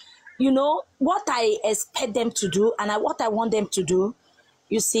understand? You know what I expect them to do and what I want them to do.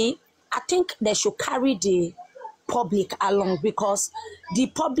 You see, I think they should carry the public along because the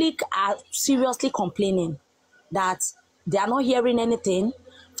public are seriously complaining that they are not hearing anything.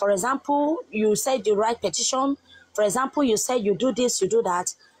 For example, you said you write petition. For example, you said you do this, you do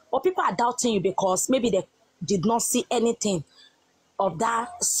that. But people are doubting you because maybe they did not see anything of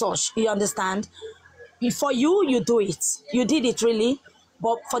that such. You understand? For you, you do it. You did it really.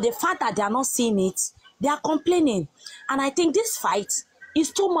 But for the fact that they are not seeing it, they are complaining. And I think this fight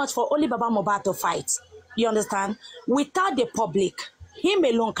is too much for only Baba Mohbad to fight. You understand? Without the public, him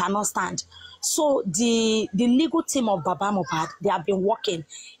alone cannot stand. So the legal team of Baba Mohbad, they have been working.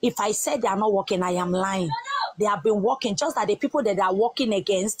 If I said they are not working, I am lying. They have been working. Just that the people that they are working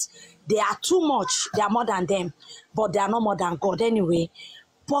against, they are too much. They are more than them. But they are not more than God anyway.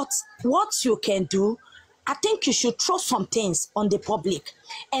 But what you can do, I think you should throw some things on the public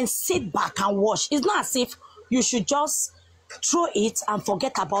and sit back and watch. It's not as if you should just throw it and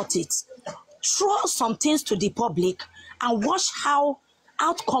forget about it. Throw some things to the public and watch how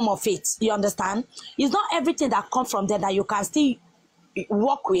outcome of it. You understand? It's not everything that comes from there that you can still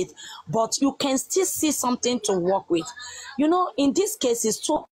work with, but you can still see something to work with. You know, in this case, it's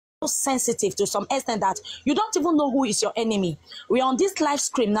so sensitive to some extent that you don't even know who is your enemy. We're on this live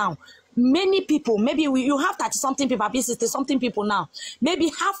stream now. Many people, maybe you have 30-something people, 60-something people now. Maybe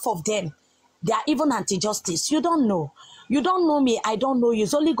half of them, they are even anti-justice. You don't know. You don't know me. I don't know you.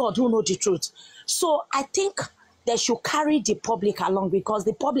 It's only God who knows the truth. So I think they should carry the public along because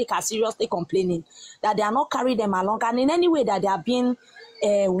the public are seriously complaining that they are not carrying them along. And in any way that they are being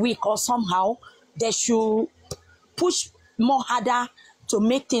weak or somehow, they should push more harder to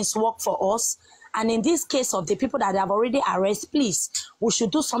make things work for us. And in this case of the people that have already arrested, please, we should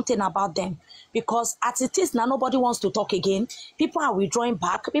do something about them. Because as it is now, nobody wants to talk again. People are withdrawing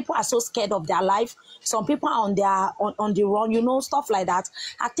back. People are so scared of their life. Some people are on the run, you know, stuff like that.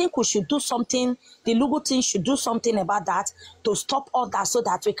 I think we should do something. The legal team should do something about that to stop all that so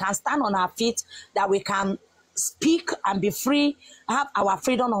that we can stand on our feet, that we can speak and be free, have our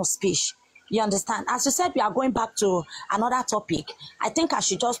freedom of speech. You understand? As you said, we are going back to another topic. I think I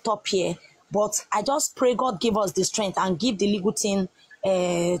should just stop here. But I just pray God give us the strength and give the legal team,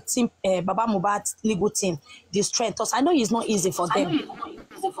 Baba Mohbad's legal team, the strength. Because I know it's not easy for them.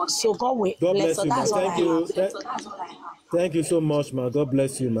 So God will bless us. You, That's ma. all I have. Thank you so much, ma. God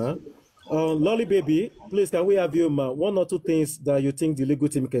bless you, ma. Lolly baby, please can we have you, ma? One or two things that you think the legal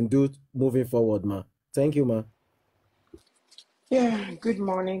team can do moving forward, ma. Thank you, ma. Yeah, good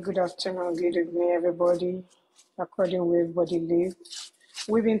morning, good afternoon, good evening, everybody, according where everybody live.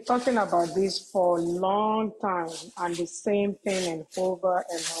 We've been talking about this for a long time and the same thing and over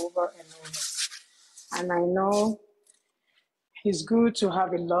and over and over. And I know it's good to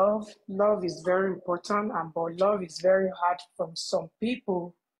have a love. Love is very important, but love is very hard from some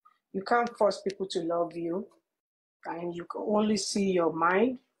people. You can't force people to love you, and you can only see your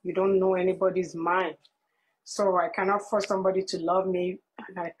mind. You don't know anybody's mind. So I cannot force somebody to love me,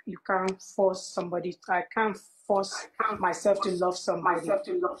 and you can't force somebody. I can't force myself to love somebody.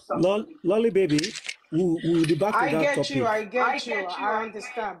 Lolly baby, we'll be back to I that get topic. you. I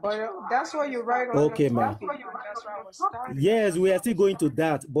understand. But that's what you write on Okay, the ma. topic. That's why I was starting. Yes, we are still going to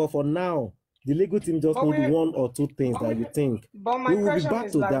that, but for now, the legal team just But need one or two things that you think. my We will be question back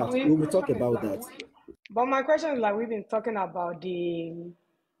is to like, that. We will talk about that. but my question is like, we've been talking about the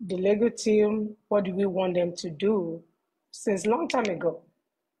legal team. What do we want them to do since long time ago?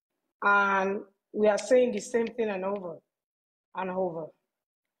 And we are saying the same thing and over and over.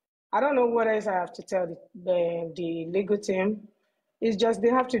 I don't know what else I have to tell the legal team. It's just they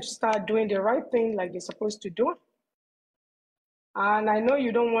have to start doing the right thing like they're supposed to do. And I know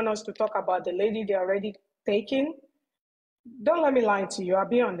you don't want us to talk about the lady they're already taking. Don't let me lie to you. I've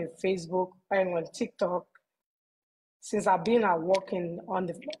been on the Facebook and on TikTok since I've been at working on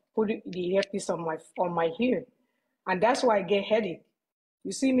the putting the earpiece on my ear, and that's why I get headache.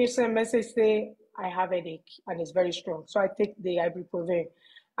 You see me send message say I have headache and it's very strong, so I take the ibuprofen.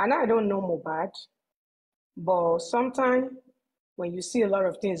 And I don't know mohbad, but sometimes when you see a lot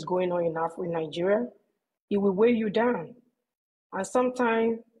of things going on in Nigeria, it will weigh you down, and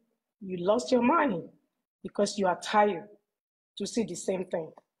sometimes you lost your mind because you are tired to see the same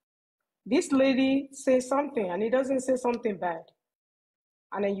thing. This lady says something and it doesn't say something bad,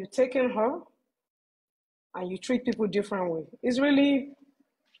 and then you taking her and you treat people different way. It's really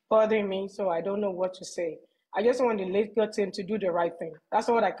bothering me, so I don't know what to say. I just want the legal team to do the right thing. That's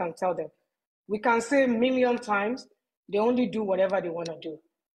what I can tell them. We can say a million times, they only do whatever they want to do.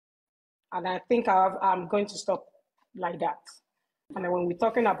 And I think I'm going to stop like that. And then when we're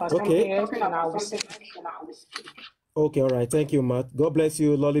talking about something else, then I will say. Okay, all right. Thank you, Matt. God bless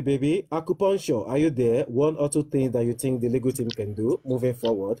you, Lolly baby. Acupuncture, are you there? One or two things that you think the legal team can do moving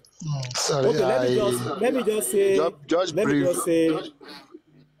forward? Sorry, okay, let me just say.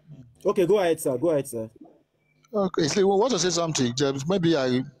 Okay, go ahead, sir. Go ahead, sir. Okay, so we want to say something, James. Maybe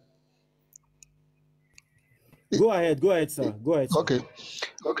I. Go ahead, sir. Go ahead, sir.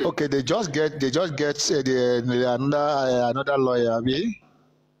 Okay. They just get another lawyer,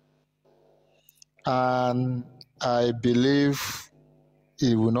 and I believe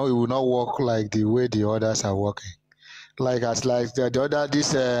it will not work like the way the others are working. Like the other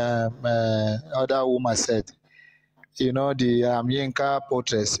other woman said, the Yinka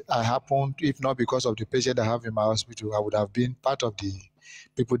protest happened, if not because of the patient I have in my hospital, I would have been part of the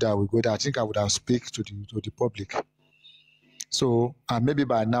people that will go there. I think I would have speak to the public. So, and maybe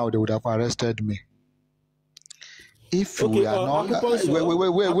by now they would have arrested me. If we are not,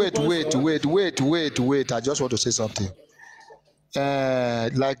 wait. I just want to say something.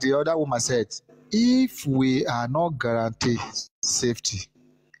 Like the other woman said, if we are not guaranteed safety,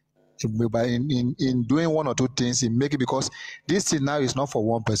 in doing one or two things, in making, because this thing now is not for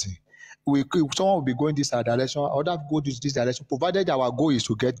one person. Someone will be going this direction, other go this direction, provided our goal is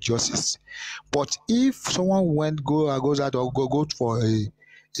to get justice. But if someone goes out or go for a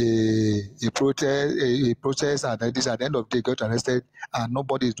protest and this at the end of the day got arrested and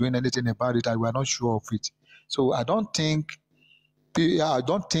nobody is doing anything about it and we are not sure of it. So I don't think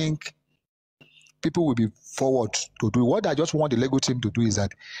people will be forward to do. What I just want the legal team to do is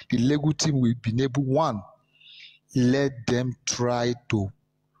that the legal team will be able, one, let them try to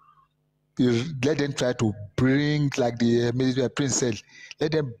bring, like the prince said,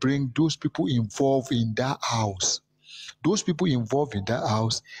 let them bring those people involved in that house. Those people involved in that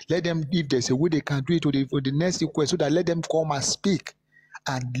house, let them, if there's a way they can do it for the next request, so that let them come and speak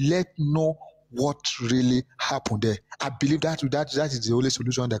and let know what really happened there. I believe that is the only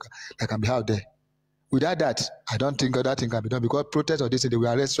solution that can be out there. Without that, I don't think that thing can be done, because protest or this, they will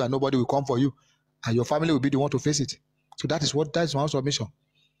arrest you and nobody will come for you, and your family will be the one to face it. So that is my submission.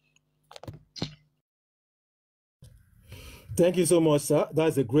 Thank you so much, sir.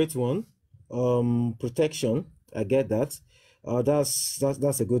 That's a great one. Protection, I get that.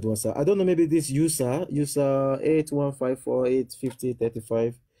 That's a good one, sir. I don't know, maybe this user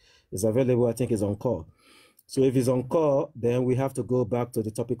 81548505 is available. I think is on call. So if he's on call, then we have to go back to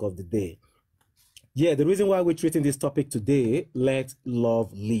the topic of the day. Yeah, the reason why we're treating this topic today, let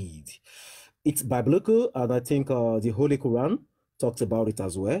love lead. It's biblical, and I think the Holy Quran talks about it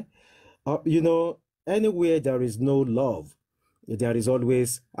as well. Anywhere there is no love, there is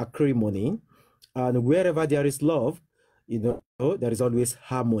always acrimony, and wherever there is love, there is always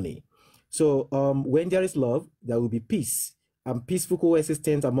harmony. So when there is love, there will be peace, and peaceful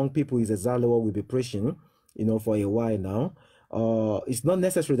coexistence among people is exactly what we'll be preaching, for a while now. It's not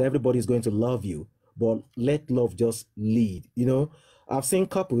necessary that everybody is going to love you, but let love just lead. I've seen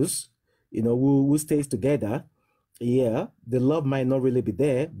couples, who stays together. Yeah, the love might not really be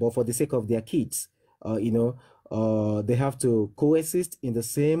there, but for the sake of their kids, they have to coexist in the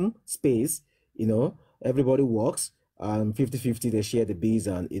same space. Everybody works, and 50-50 they share the bills,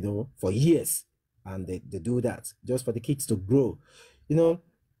 and for years, and they do that just for the kids to grow. There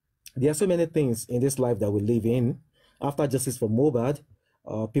are so many things in this life that we live in. After justice for mohbad,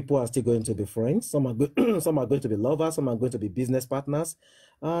 people are still going to be friends. Some are going to be lovers. Some are going to be business partners.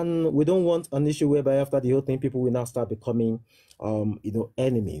 And we don't want an issue whereby after the whole thing, people will now start becoming,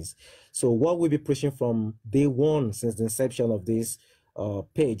 enemies. So what we'll be preaching from day one, since the inception of this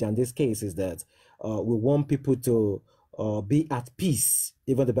page and this case, is that we want people to be at peace.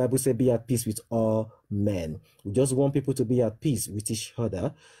 Even the Bible says, be at peace with all men. We just want people to be at peace with each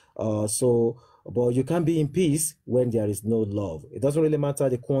other. But you can't be in peace when there is no love. It doesn't really matter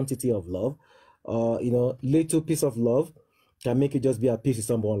the quantity of love. Little piece of love can make you just be at peace with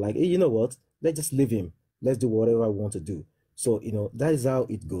someone. Like, hey, you know what? Let's just leave him. Let's do whatever we want to do. So, that is how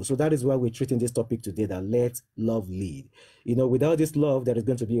it goes. So that is why we're treating this topic today, that let love lead. Without this love, there is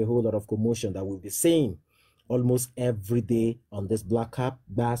going to be a whole lot of commotion that we'll be seeing almost every day on this black cap,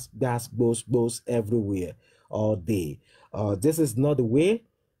 bass, boss, everywhere, all day. This is not the way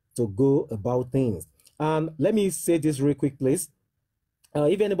to go about things. And let me say this real quick, please.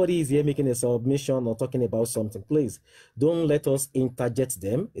 If anybody is here making a submission or talking about something, please don't let us interject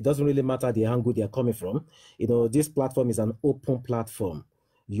them. It doesn't really matter the angle they are coming from. This platform is an open platform.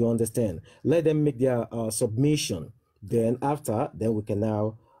 You understand? Let them make their submission. Then we can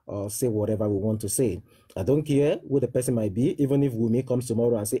now say whatever we want to say. I don't care who the person might be. Even if Wumi comes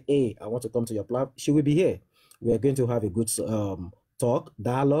tomorrow and say, hey, I want to come to your platform, she will be here. We are going to have a good talk,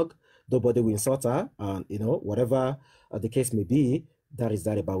 dialogue. Nobody will insult her. And, whatever the case may be, that is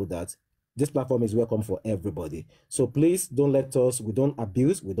that about that. This platform is welcome for everybody. So please don't we don't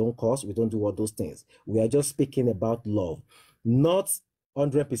abuse, we don't curse, we don't do all those things. We are just speaking about love, not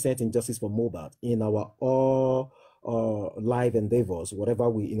 100% injustice for mohbad in our all live endeavors, whatever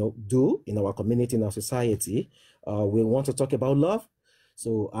we do in our community, in our society. We want to talk about love.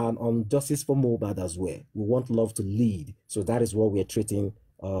 So, and on justice for mohbad as well. We want love to lead. So that is what we are treating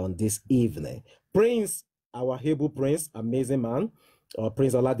on this evening. Prince, our Hebrew Prince, amazing man.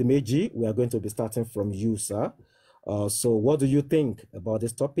 Prince Oladimeji, we are going to be starting from you, sir. So what do you think about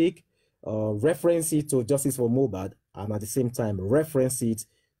this topic? Reference it to justice for mohbad, and at the same time, reference it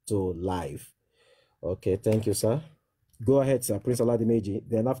to life. Okay, thank you, sir. Go ahead, sir, Prince Oladimeji.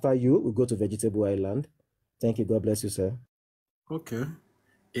 Then after you, we'll go to Vegetable Island. Thank you. God bless you, sir. Okay.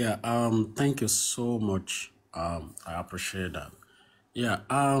 Yeah, thank you so much. I appreciate that. Yeah,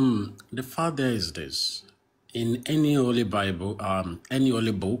 the fact there is this. In any holy Bible, any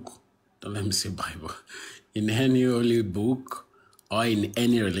holy book, don't let me say Bible, in any holy book or in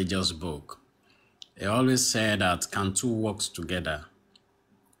any religious book, they always say that can two work together?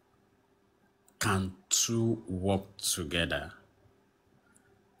 Can two work together?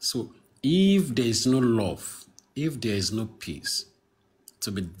 So if there is no love, if there is no peace, it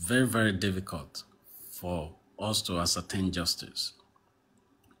will be very, very difficult for us to ascertain justice,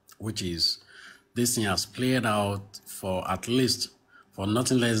 which is this thing has played out for at least for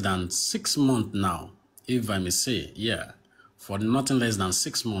nothing less than 6 months now, if I may say, yeah, for nothing less than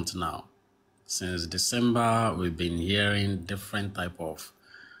 6 months now. Since December, we've been hearing different type of,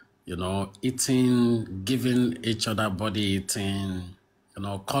 eating, giving each other body eating,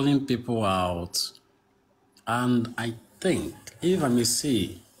 calling people out. And I think, if I may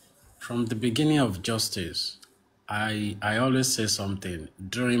say, from the beginning of justice, I always say something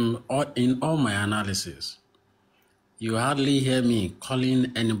in all my analysis. You hardly hear me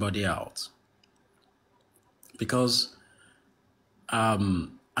calling anybody out, because I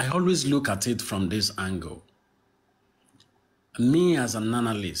always look at it from this angle. Me as an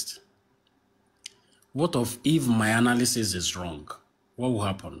analyst, what if my analysis is wrong? What will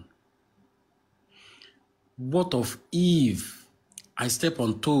happen? What if I step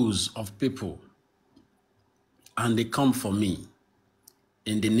on toes of people and they come for me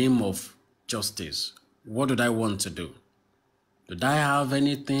in the name of justice? What did I want to do? Did I have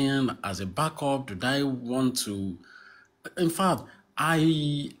anything as a backup? Did I want to? In fact,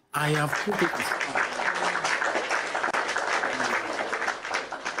 I have put it aside.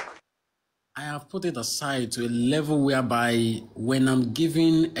 I have put it aside to a level whereby when I'm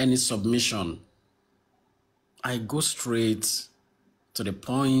giving any submission, I go straight to the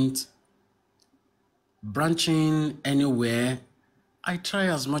point. Branching anywhere, I try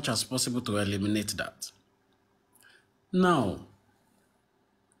as much as possible to eliminate that. Now,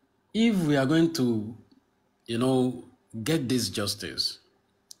 if we are going to, get this justice,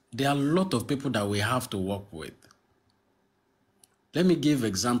 there are a lot of people that we have to work with. Let me give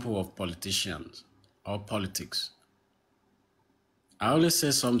example of politicians or politics. I always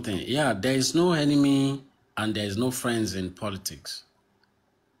say something, yeah, there is no enemy and there is no friends in politics.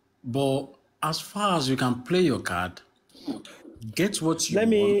 But as far as you can play your card, get what you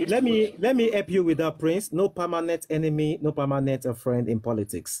want. Let me help you with that, Prince. No permanent enemy, no permanent friend in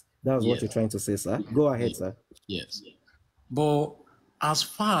politics. That's what you're trying to say, sir. Go ahead, sir. Yes. But as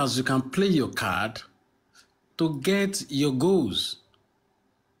far as you can play your card to get your goals,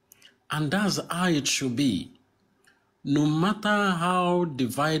 and that's how it should be. No matter how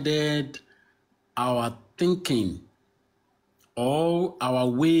divided our thinking or our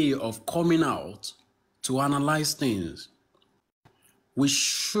way of coming out to analyze things, we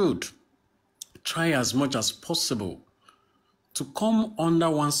should try as much as possible to come under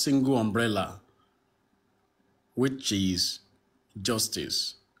one single umbrella, which is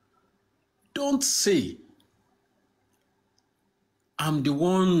justice. Don't say, I'm the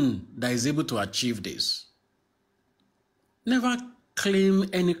one that is able to achieve this. Never claim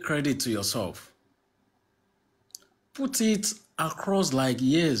any credit to yourself. Put it across like,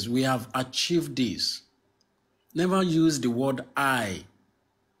 yes, we have achieved this. Never use the word I.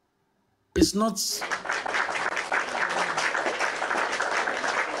 It's not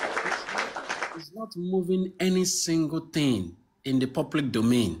moving any single thing in the public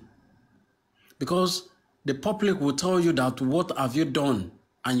domain, because the public will tell you that what have you done,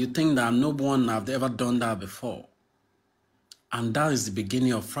 and you think that no one have ever done that before. And that is the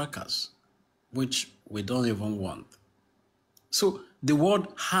beginning of fracas, which we don't even want. So the word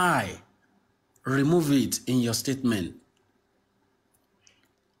I, remove it in your statement.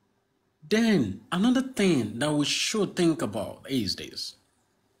 Then another thing that we should think about is this.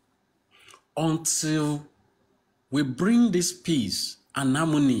 Until we bring this peace and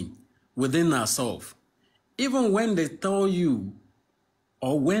harmony within ourselves, even when they tell you,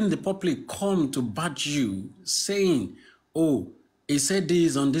 or when the public come to badge you saying, oh, he said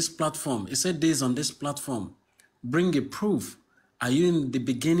this on this platform, he said this on this platform, bring a proof. Are you in the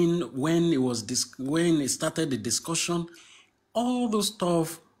beginning when it started the discussion? All those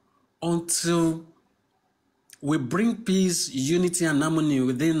stuff, until we bring peace, unity, and harmony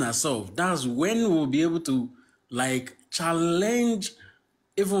within ourselves. That's when we'll be able to challenge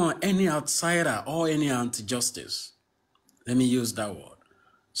even any outsider or any anti-justice. Let me use that word.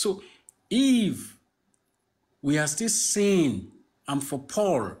 So if we are still saying, I'm for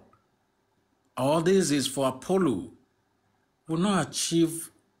Paul, all this is for Apollo, we'll not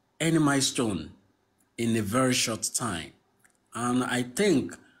achieve any milestone in a very short time. And I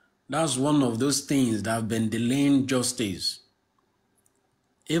think that's one of those things that have been delaying justice,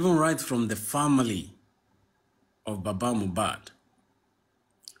 even right from the family of Baba Mohbad.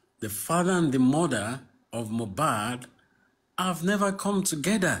 The father and the mother of Mohbad have never come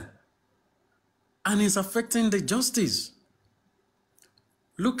together, and it's affecting the justice.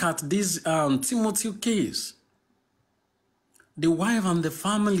 Look at this Timothy case. The wife and the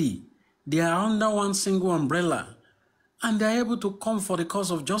family, they are under one single umbrella, and they are able to come for the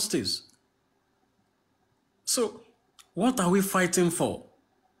cause of justice. So, what are we fighting for?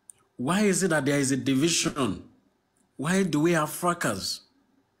 Why is it that there is a division? Why do we have fracas?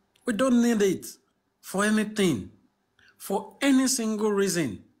 We don't need it for anything, for any single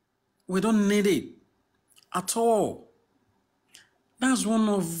reason. We don't need it at all. That's one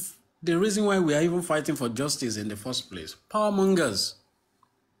of the reasons why we are even fighting for justice in the first place. Power mongers.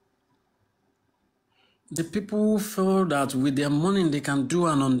 The people who feel that with their money they can do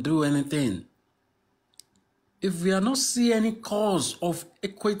and undo anything. If we are not seeing any cause of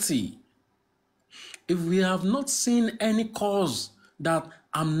equity, if we have not seen any cause that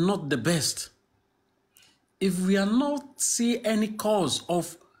I'm not the best, if we are not seeing any cause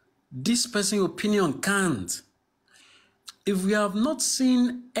of this person's opinion can't, if we have not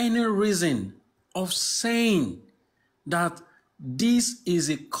seen any reason of saying that this is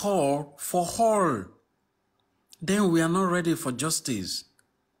a call for all, then we are not ready for justice.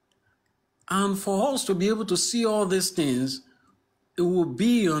 And for us to be able to see all these things, it will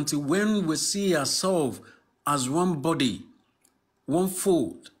be until when we see ourselves as one body, one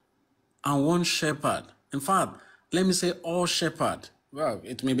fold, and one shepherd. In fact, let me say all shepherd. Well,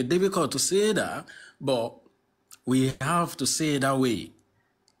 it may be difficult to say that, but we have to say it that way.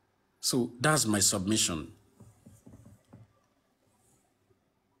 So that's my submission.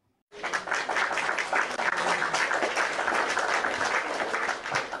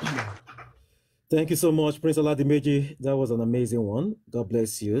 Thank you so much, Prince Oladimeji. That was an amazing one. God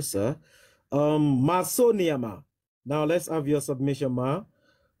bless you, sir. Masoniama. Now let's have your submission, Ma,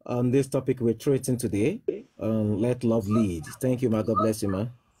 on this topic we're treating today. Let love lead. Thank you, Ma. God bless you, Ma.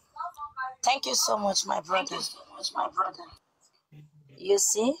 Thank you so much, my brother. You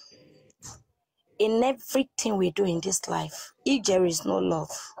see, in everything we do in this life, if there is no love,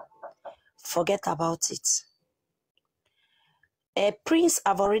 forget about it. Prince,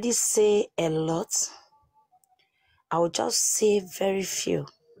 I've already said a lot. I will just say very few.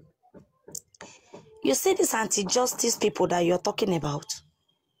 You see these anti-justice people that you're talking about,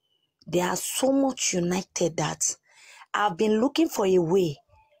 they are so much united that I've been looking for a way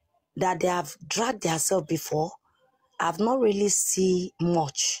that they have dragged themselves before. I've not really seen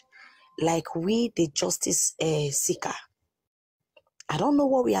much like we, the justice seeker. I don't know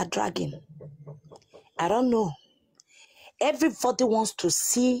what we are dragging. I don't know. Everybody wants to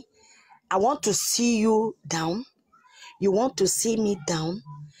see, I want to see you down. You want to see me down.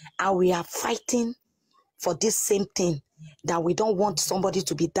 And we are fighting for this same thing, that we don't want somebody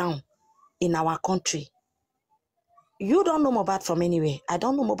to be down in our country. You don't know Mohbad from anywhere. I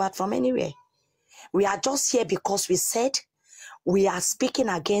don't know Mohbad from anywhere. We are just here because we said we are speaking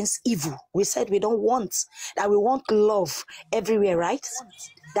against evil. We said we don't want, that we want love everywhere, right?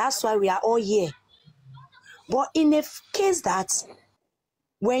 That's why we are all here. But in a case that,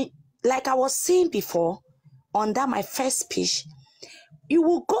 when, like I was saying before, under my first speech, you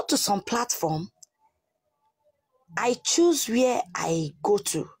will go to some platform. I choose where I go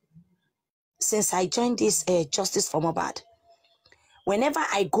to. Since I joined this Justice for Mohbad, whenever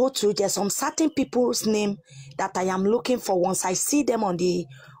I go to, there's some certain people's name that I am looking for. Once I see them on the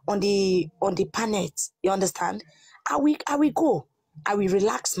panel, you understand? I will go. I will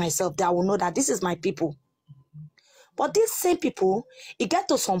relax myself. That I will know that this is my people. But these same people, it get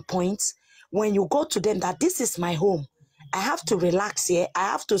to some point when you go to them that this is my home. I have to relax here. I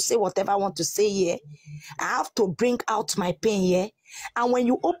have to say whatever I want to say here. I have to bring out my pain here. And when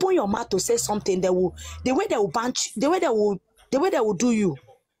you open your mouth to say something, the way they will do you,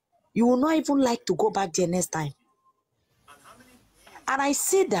 you will not even like to go back there next time. And I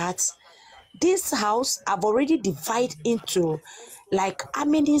see that this house have already divided into like how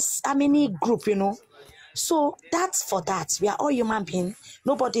many group, you know. So that's for that. We are all human beings.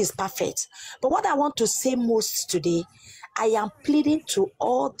 Nobody is perfect. But what I want to say most today, I am pleading to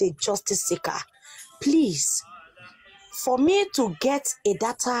all the justice seeker, please, for me to get a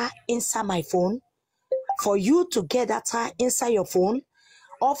data inside my phone, for you to get data inside your phone,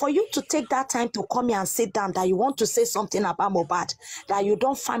 or for you to take that time to come here and sit down that you want to say something about Mohbad, that you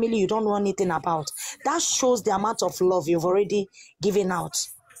don't know anything about. That shows the amount of love you've already given out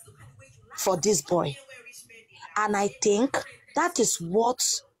for this boy. And I think that is what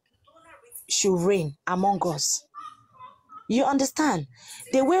should reign among us. You understand?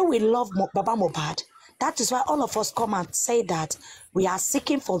 The way we love Baba Mohbad, that is why all of us come and say that we are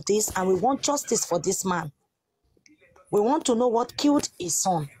seeking for this and we want justice for this man. We want to know what killed his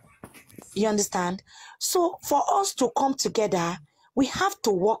son. You understand? So for us to come together, we have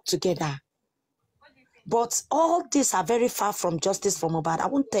to work together. But all these are very far from justice for Mohbad. I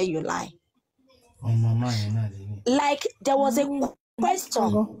won't tell you a lie. Like there was a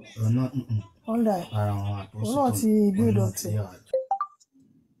question.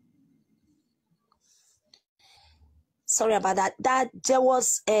 Sorry about that. That there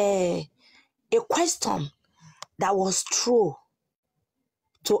was a question that was thrown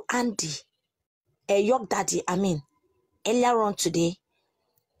to Andy, a young daddy, earlier on today.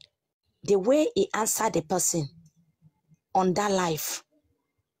 The way he answered the person on that life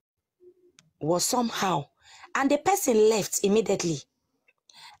was somehow, and the person left immediately.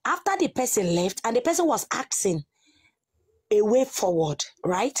 After the person left, and the person was asking a way forward,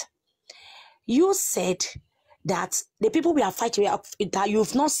 right? You said that the people we are fighting, that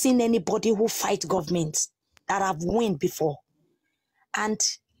you've not seen anybody who fight government that have won before. And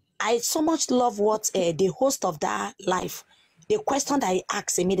I so much love what the host of that live, the question that he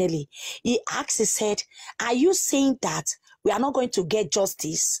asked immediately. He said, are you saying that we are not going to get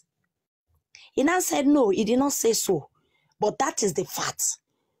justice? He now said, no, he did not say so. But that is the fact.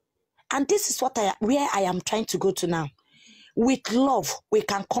 And this is where I am trying to go to now. With love, we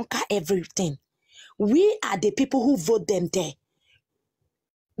can conquer everything. We are the people who vote them there.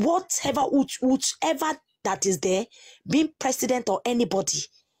 Whichever that is there, being president or anybody,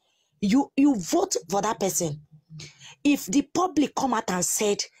 you vote for that person. If the public come out and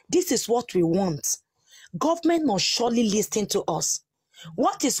said, this is what we want, government must surely listen to us.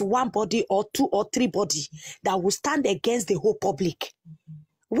 What is one body or two or three body that will stand against the whole public?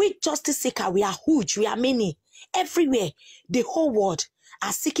 We justice seeker, we are huge, we are many. Everywhere, the whole world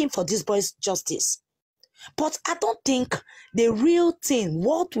are seeking for this boy's justice. But I don't think the real thing,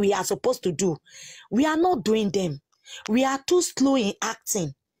 what we are supposed to do, we are not doing them. We are too slow in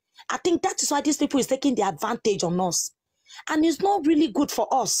acting. I think that is why these people is taking the advantage on us. And it's not really good for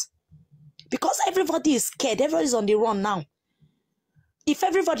us. Because everybody is scared. Everybody is on the run now. If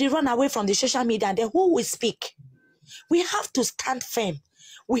everybody run away from the social media, then who will speak? We have to stand firm.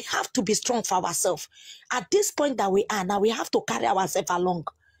 We have to be strong for ourselves. At this point that we are now, we have to carry ourselves along.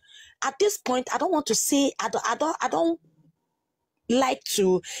 At this point, I don't want to say, I don't like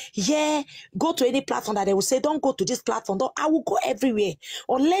to go to any platform that they will say, don't go to this platform. I will go everywhere.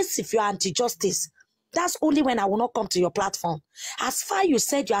 Unless if you're anti-justice. That's only when I will not come to your platform. As far as you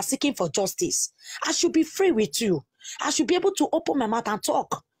said you are seeking for justice, I should be free with you. I should be able to open my mouth and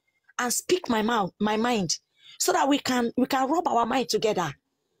talk and speak my mind, so that we can rub our mind together.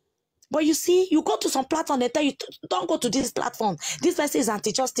 But you see, you go to some platform, they tell you, don't go to this platform. This person is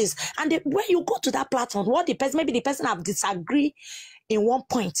anti-justice. And when you go to that platform, maybe the person have disagree in one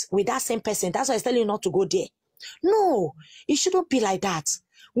point with that same person. That's why it's telling you not to go there. No, it shouldn't be like that.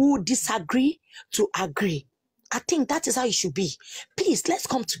 We will disagree to agree. I think that is how it should be. Please, let's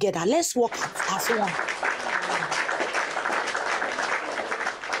come together. Let's work as one.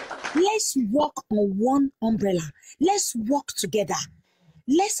 Let's work on one umbrella. Let's work together.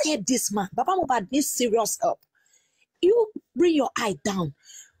 Let's help this man. Baba Mohbad needs serious help. You bring your eye down.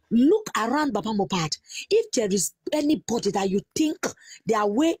 Look around Baba Mohbad. If there is anybody that you think their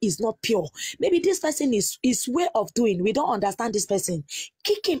way is not pure, maybe this person is way of doing, we don't understand this person,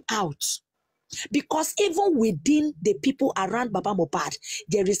 kick him out. Because even within the people around Baba Mohbad,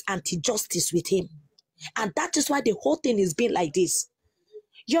 there is anti-justice with him. And that is why the whole thing is being like this.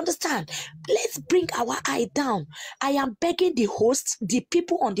 You understand? Let's bring our eye down. I am begging the hosts, the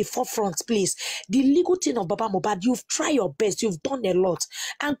people on the forefront, please. The legal team of Baba Mohbad, you've tried your best. You've done a lot.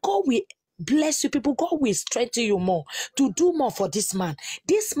 And God will bless you people. God will strengthen you more to do more for this man.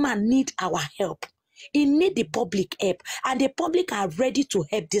 This man needs our help. He needs the public help. And the public are ready to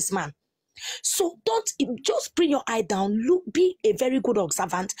help this man. So don't just bring your eye down. Look, be a very good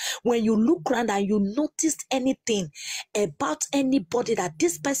observant. When you look around and you notice anything about anybody that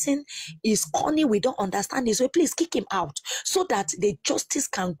this person is corny, we don't understand this way, please kick him out so that the justice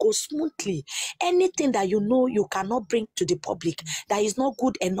can go smoothly. Anything that you know you cannot bring to the public, that is not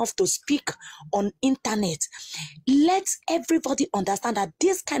good enough to speak on internet, let everybody understand that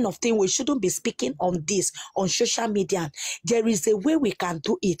this kind of thing, we shouldn't be speaking on this on social media. There is a way we can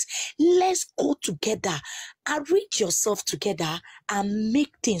do it. Let's go together, arrange yourself together and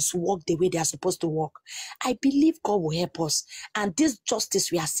make things work the way they are supposed to work. I believe God will help us. And this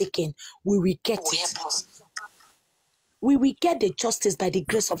justice we are seeking, we will get it. We will get the justice by the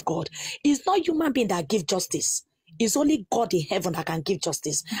grace of God. It's not human being that give justice. It's only God in heaven that can give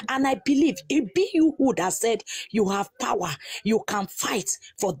justice. And I believe it be you who that said you have power. You can fight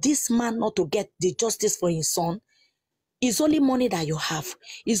for this man not to get the justice for his son. It's only money that you have.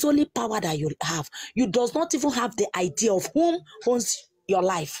 It's only power that you have. You does not even have the idea of whom owns your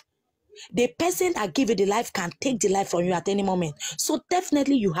life. The person that gave you the life can take the life from you at any moment. So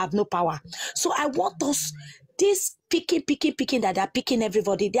definitely you have no power. So I want us, this picking that they're picking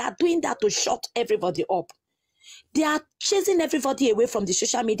everybody, they are doing that to shut everybody up. They are chasing everybody away from the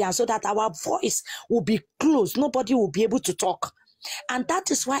social media so that our voice will be closed. Nobody will be able to talk. And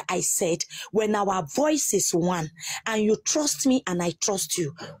that is why I said, when our voice is one, and you trust me and I trust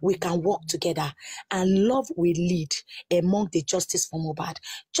you, we can work together and love will lead among the justice for Mohbad.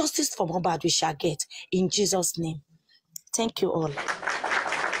 Justice for Mohbad we shall get in Jesus' name. Thank you all.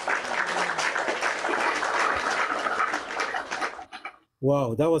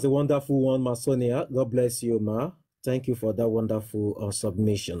 Wow, that was a wonderful one, Ma Sonia. God bless you, Ma. Thank you for that wonderful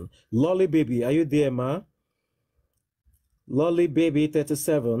submission. Lolly Baby, are you there, Ma? Lolly Baby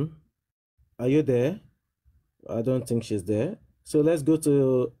 37, are you there? I don't think she's there. So let's go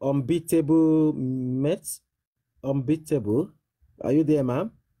to Unbeatable Mets. Unbeatable, are you there,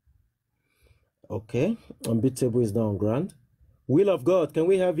 ma'am? Okay, Unbeatable is now on ground. Will of God, can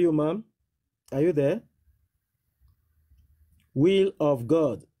we have you, ma'am? Are you there? Will of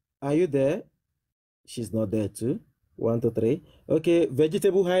God, are you there? She's not there too. 1, 2, 3. Okay,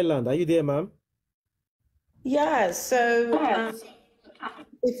 Vegetable Highland, are you there, ma'am? Yeah, so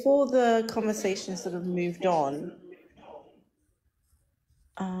before the conversation sort of moved on,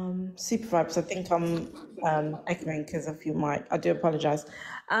 Super Vibes, I think I'm echoing because of your mic. I do apologize.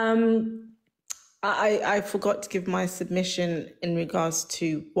 I forgot to give my submission in regards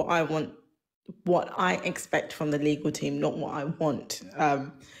to what I want, what I expect from the legal team, not what I want.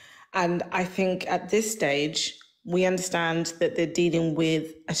 And I think at this stage, we understand that they're dealing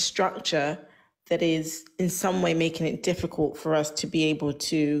with a structure that is in some way making it difficult for us to be able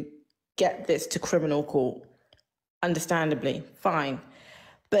to get this to criminal court. Understandably, fine.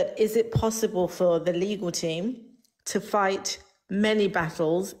 But is it possible for the legal team to fight many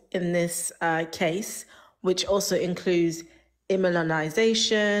battles in this case, which also includes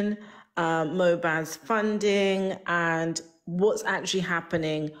immunization, mohbad's funding, and what's actually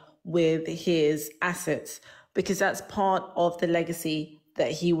happening with his assets? Because that's part of the legacy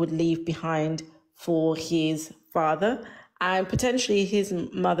that he would leave behind for his father and potentially his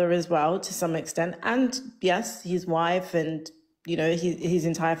mother as well, to some extent, and yes, his wife and, you know, his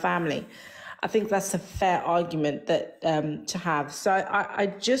entire family. I think that's a fair argument that to have. So I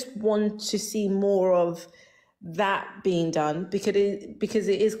just want to see more of that being done, because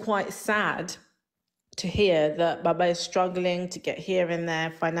it is quite sad to hear that Baba is struggling to get here and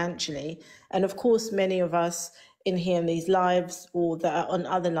there financially. And of course, many of us in here in these lives or that are on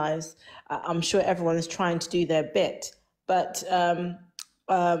other lives, I'm sure everyone is trying to do their bit. But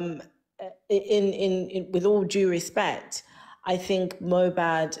with all due respect, I think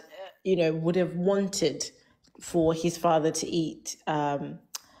mohbad, would have wanted for his father to eat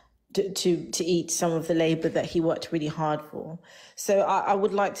to eat some of the labor that he worked really hard for. So I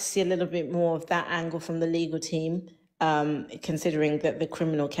would like to see a little bit more of that angle from the legal team, considering that the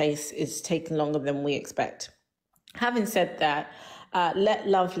criminal case is taking longer than we expect. Having said that, let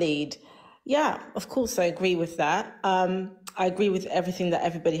love lead. Yeah, of course, I agree with that. I agree with everything that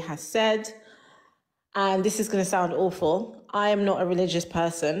everybody has said. And this is going to sound awful. I am not a religious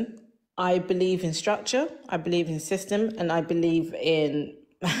person. I believe in structure, I believe in system, and I believe in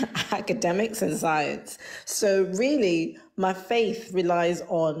academics and science. So really, my faith relies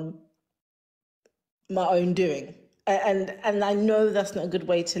on my own doing. And I know that's not a good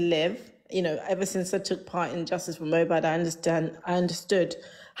way to live. Ever since I took part in Justice for mohbad, I understood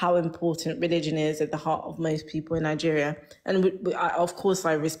how important religion is at the heart of most people in Nigeria. And of course,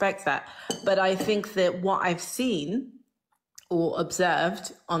 I respect that. But I think that what I've seen or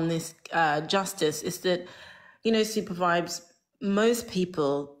observed on this justice is that, Super Vibes, most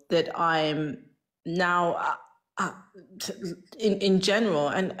people that I'm now in general,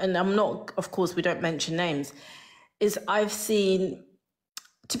 and I'm not, of course, we don't mention names, is I've seen,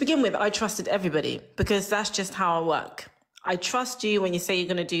 to begin with, I trusted everybody because that's just how I work. I trust you when you say you're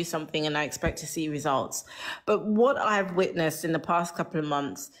going to do something and I expect to see results. But what I've witnessed in the past couple of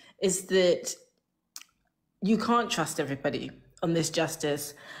months is that you can't trust everybody on this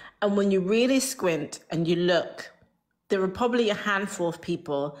justice. And when you really squint and you look, there are probably a handful of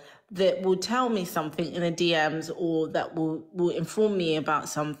people that will tell me something in the DMs or that will inform me about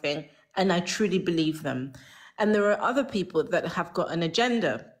something, and I truly believe them. And there are other people that have got an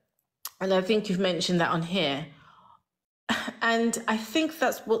agenda. And I think you've mentioned that on here. And I think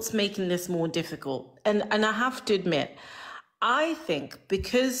that's what's making this more difficult. And I have to admit, I think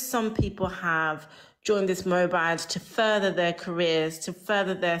because some people have joined this mohbad to further their careers, to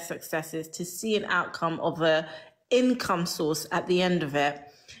further their successes, to see an outcome of a income source at the end of it,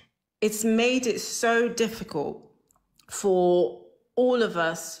 it's made it so difficult for all of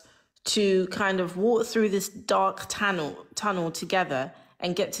us to kind of walk through this dark tunnel together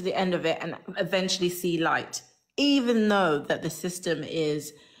and get to the end of it and eventually see light, even though that the system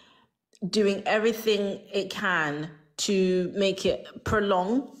is doing everything it can to make it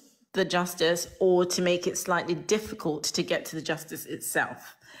prolong the justice or to make it slightly difficult to get to the justice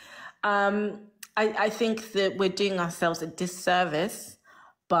itself. I think that we're doing ourselves a disservice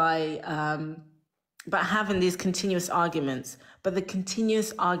by having these continuous arguments. But the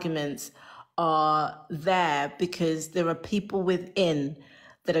continuous arguments are there because there are people within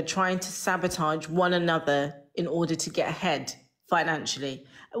that are trying to sabotage one another in order to get ahead financially.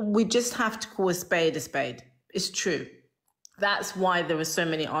 We just have to call a spade a spade. It's true. That's why there are so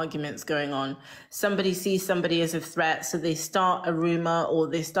many arguments going on. Somebody sees somebody as a threat, so they start a rumor or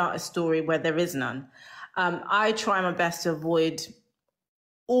they start a story where there is none. I try my best to avoid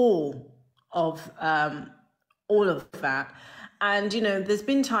all of that. And, there's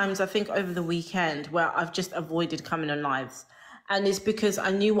been times, I think, over the weekend where I've just avoided coming on lives. And it's because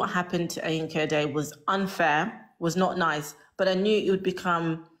I knew what happened to Ayinke Ade was unfair, was not nice, but I knew it would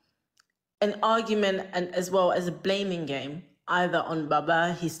become an argument and as well as a blaming game, either on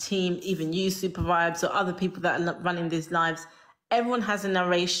Baba, his team, even you, Super Vibes, or other people that are running these lives. Everyone has a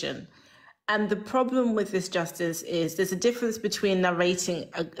narration. And the problem with this justice is there's a difference between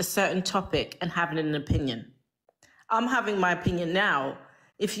narrating a certain topic and having an opinion. I'm having my opinion now.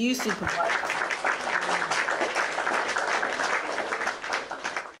 If you, Super Vibes,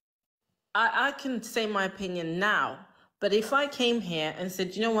 I can say my opinion now, but if I came here and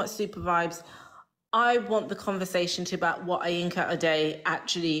said, you know what, Super Vibes, I want the conversation to about what Ayinke Ade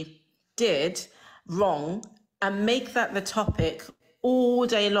actually did wrong and make that the topic all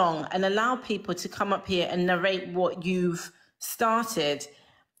day long and allow people to come up here and narrate what you've started,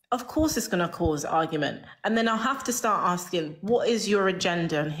 of course it's going to cause argument. And then I'll have to start asking, what is your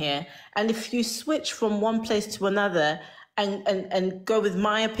agenda in here? And if you switch from one place to another and go with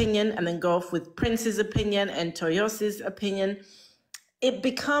my opinion and then go off with Prince's opinion and Toyosi's opinion, it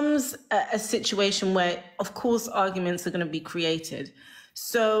becomes a situation where, of course, arguments are going to be created.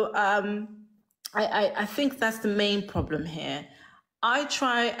 So I think that's the main problem here. I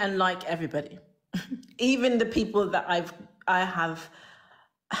try and like everybody, even the people that I have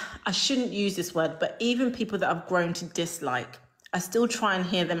I shouldn't use this word, but even people that I've grown to dislike, I still try and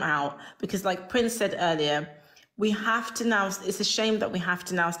hear them out, because like Prince said earlier, we have to now, it's a shame that we have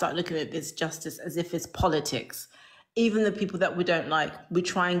to now start looking at this justice as if it's politics. Even the people that we don't like, we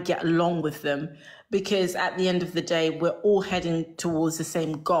try and get along with them, because at the end of the day, we're all heading towards the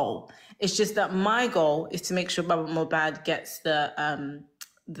same goal. It's just that my goal is to make sure Baba Mohbad gets the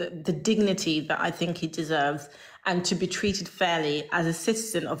dignity that I think he deserves, and to be treated fairly as a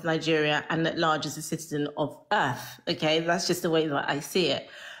citizen of Nigeria and at large as a citizen of Earth. Okay, that's just the way that I see it.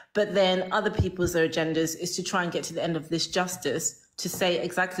 But then other people's agendas is to try and get to the end of this justice, to say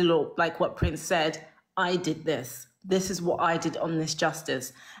exactly like what Prince said, I did this. This is what I did on this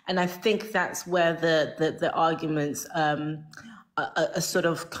justice. And I think that's where the arguments are sort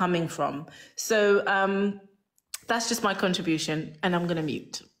of coming from. So that's just my contribution, and I'm going to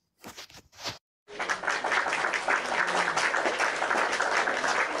mute.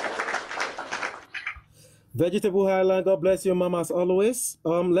 Vegetable Highland, God bless you, Mama, as always.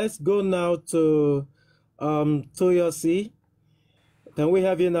 Let's go now to Toya C. Can we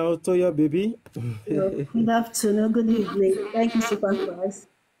have you now, Toya, baby? Hello. Good afternoon, good evening. Thank you, Super Christ.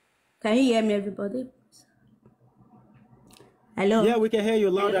 Can you hear me, everybody? Hello? Yeah, we can hear you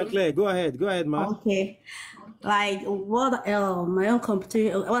loud and clear. Go ahead, Ma. Okay. Like, what my own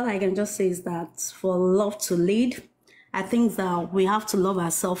competition, what I can just say is that for love to lead, I think that we have to love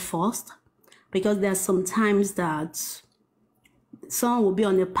ourselves first, because there are some times that someone will be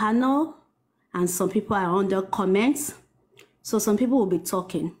on a panel and some people are under comments. So some people will be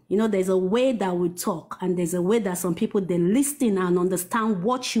talking. You know, there's a way that we talk, and there's a way that some people, they listen and understand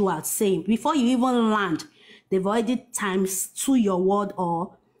what you are saying. Before you even land, they've already times to your word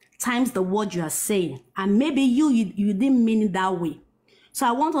or times the word you are saying. And maybe you didn't mean it that way. So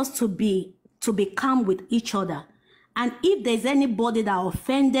I want us to be calm with each other. And if there's anybody that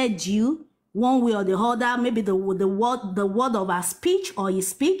offended you one way or the other, maybe the word of her speech or his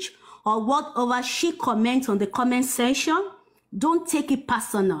speech, or whatever she comments on the comment section, don't take it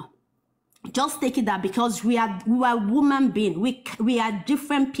personal. Just take it that because we are human beings, we are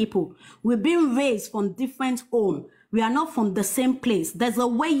different people. We've been raised from different homes. We are not from the same place. There's a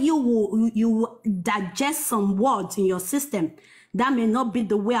way you will digest some words in your system. That may not be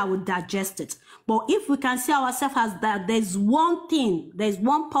the way I would digest it. But if we can see ourselves as that, there's one thing, there's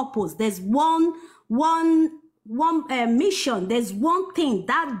one purpose, there's one mission, there's one thing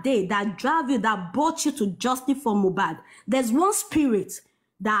that day that drive you, that brought you to justice for Mohbad. There's one spirit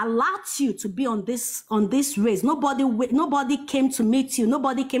that allowed you to be on this race. Nobody came to meet you.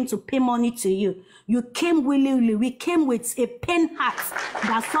 Nobody came to pay money to you. You came willingly. We came with a pain heart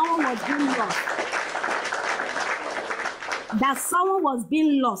that someone was being lost. That someone was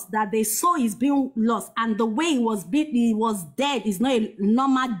being lost, that they saw is being lost, and the way he was dead is not a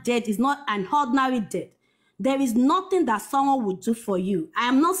normal death, it's not an ordinary death. There is nothing that someone would do for you. I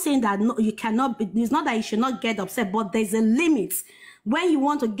am not saying that you cannot be, it's not that you should not get upset, but there's a limit. When you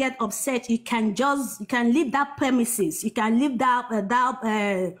want to get upset, you can leave that premises, you can leave you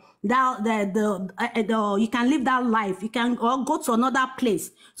can live that life, you can go to another place,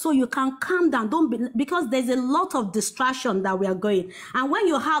 so you can calm down. Because there's a lot of distraction that we are going, and when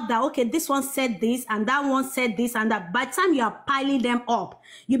you have that, okay, this one said this and that one said this and that, by the time you are piling them up,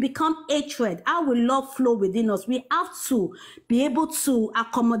 you become hatred. How will love flow within us? We have to be able to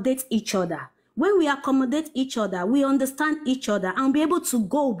accommodate each other. When we accommodate each other, we understand each other and be able to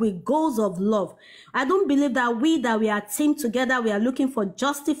go with goals of love. I don't believe that we are teamed together, we are looking for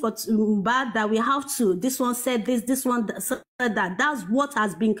justice for Mohbad, that we have to, this one said this one said that. That's what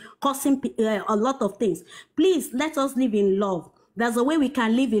has been causing a lot of things. Please, let us live in love. There's a way we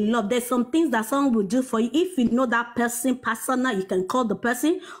can live in love. There's some things that someone will do for you. If you know that person personal, you can call the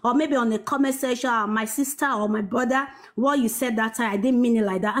person, or maybe on a comment section, my sister or my brother, what you said that time, I didn't mean it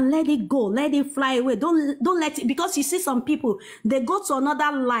like that, and let it go, let it fly away. Don't let it, because you see some people, they go to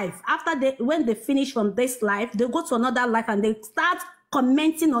another life. When they finish from this life, they go to another life and they start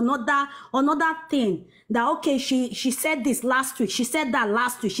commenting on another thing. That, okay, she said this last week, she said that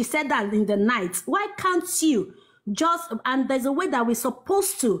last week, she said that in the night. Why can't you and there's a way that we're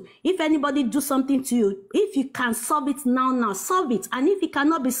supposed to, if anybody do something to you, if you can solve it now, solve it. And if it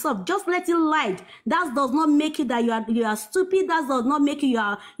cannot be solved, just let it lie. That does not make you that you are stupid. That does not make you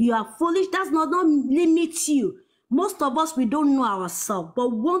are foolish. That does not limit you. Most of us, we don't know ourselves, but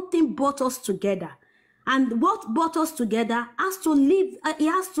one thing brought us together. And what brought us together has to live, it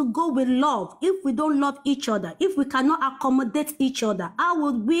has to go with love. If we don't love each other, if we cannot accommodate each other, how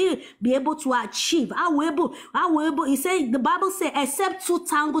will we be able to achieve? How will he said, the Bible says, except two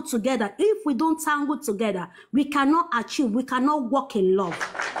tangle together. If we don't tangle together, we cannot achieve, we cannot walk in love.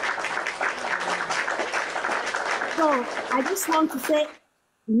 So I just want to say,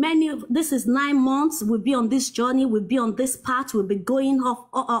 this is 9 months. We'll be on this journey. We'll be on this path. We'll be going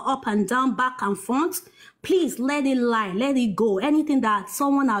up and down, back and front. Please let it lie, let it go. Anything that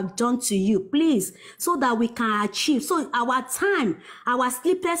someone has done to you, please, so that we can achieve. So our time, our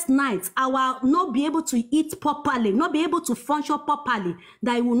sleepless nights, our not be able to eat properly, not be able to function properly,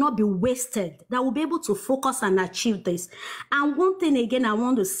 that it will not be wasted. That we'll be able to focus and achieve this. And one thing again I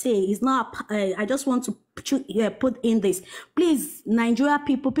want to say is not, I just want to put in this. Please, Nigeria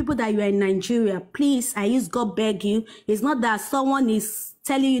people that you are in Nigeria, please, I use God beg you. It's not that someone is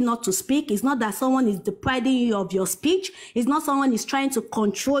telling you not to speak. It's not that someone is depriving you of your speech. It's not someone is trying to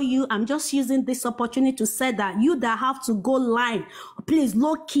control you. I'm just using this opportunity to say that you that have to go line, please,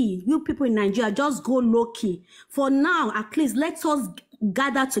 low key. You people in Nigeria, just go low key. For now, at least let us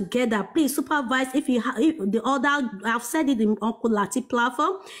gather together. Please supervise if the other, I've said it in Uncle Lati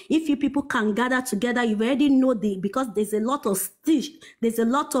platform, if you people can gather together, you already know because there's a lot of there's a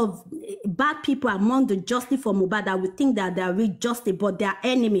lot of bad people among the justice for Mohbad that we think that they are real justice, but they are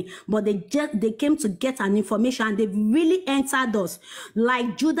enemy. But they came to get an information and they've really entered us.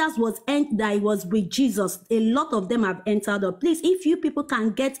 Like Judas was with Jesus. A lot of them have entered us. Please, if you people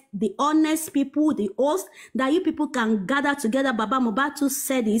can get the honest people, the host, that you people can gather together. Baba Mohbad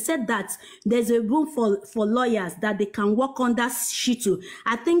said, he said that there's a room for lawyers that they can work on that shit too.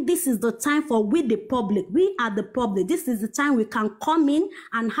 I think this is the time for we the public. We are the public. This is the time we can come in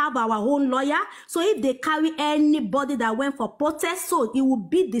and have our own lawyer. So if they carry anybody that went for protest, so it will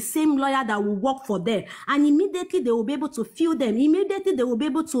be the same lawyer that will work for them. And immediately they will be able to feel them. Immediately they will be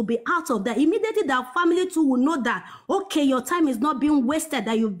able to be out of that. Immediately their family too will know that, okay, your time is not being wasted,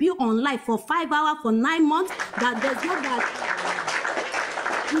 that you'll be on life for 5 hours, for 9 months, that there's not that.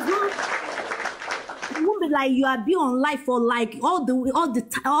 It won't be like you are be on life for like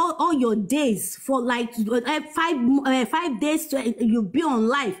all your days for like 5 days you be on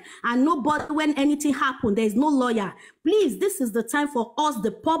life and nobody when anything happen there's no lawyer. Please, this is the time for us, the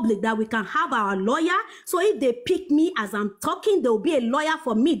public, that we can have our lawyer. So if they pick me as I'm talking, there will be a lawyer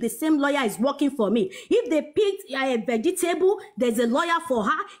for me. The same lawyer is working for me. If they pick a vegetable, there's a lawyer for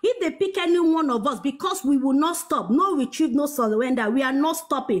her. If they pick any one of us, because we will not stop. No retreat, no surrender. We are not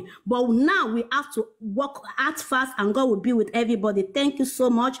stopping. But now we have to work, act fast, and God will be with everybody. Thank you so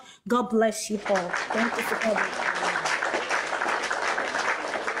much. God bless you all. Thank you for everything.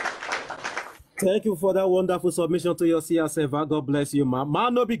 Thank you for that wonderful submission to your CR God bless you, ma.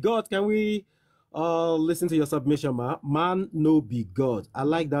 Man no be God. Can we listen to your submission, ma? Man no be God. I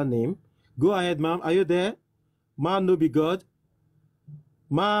like that name. Go ahead, ma'am. Are you there? Man no be God.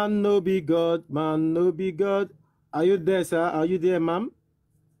 Man no be God. Man no be God. Are you there, sir? Are you there, ma'am?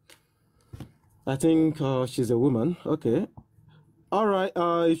 I think she's a woman. Okay. All right.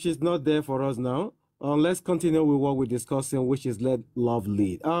 If she's not there for us now, let's continue with what we're discussing, which is let love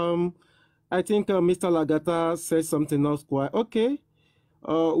lead. I think Mr. Lagata said something else quite okay.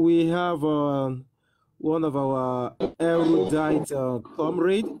 We have one of our erudite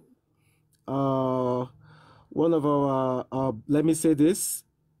comrade, one of our, let me say this,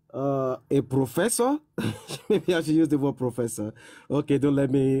 a professor. Maybe I should use the word professor. Okay, don't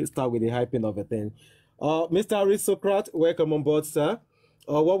let me start with the hyping of a thing. Mr. Aristocrat, welcome on board, sir.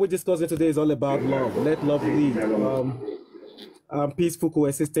 What we're discussing today is all about love. Let love lead. Peaceful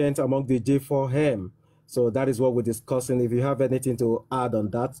coexistence among the J4M. So that is what we're discussing. If you have anything to add on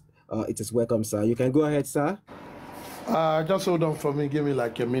that, it is welcome, sir. You can go ahead, sir. Just hold on for me. Give me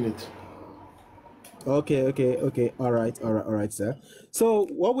like a minute. Okay. All right, sir. So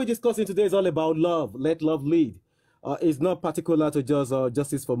what we're discussing today is all about love. Let love lead. It's not particular to just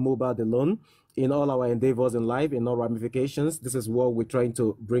justice for Mohbad alone. In all our endeavors in life, in all ramifications, this is what we're trying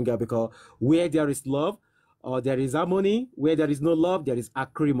to bring up, because where there is love, there is harmony. Where there is no love, there is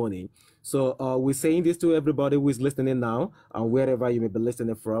acrimony. So we're saying this to everybody who is listening now, and wherever you may be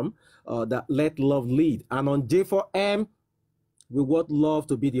listening from, that let love lead. And on J4M, we want love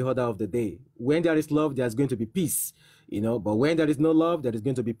to be the order of the day. When there is love, there's going to be peace, you know. But when there is no love, there is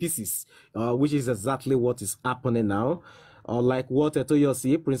going to be pieces, which is exactly what is happening now. Like what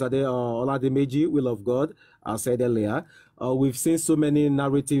Toyosi, Prince Ade Olademeji, will of God, said earlier, we've seen so many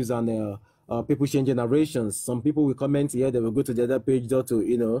narratives and people change generations. Some people will comment here, they will go to the other page just to,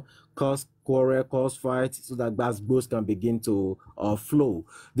 you know, cause quarrel, cause fight, so that buzz can begin to flow.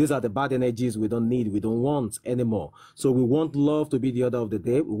 These are the bad energies we don't need, we don't want anymore. So we want love to be the order of the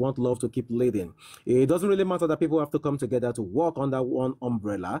day. We want love to keep leading. It doesn't really matter that people have to come together to work under one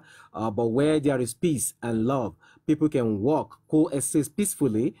umbrella, but where there is peace and love, people can work, coexist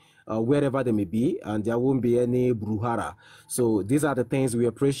peacefully, wherever they may be, and there won't be any brouhaha. So these are the things we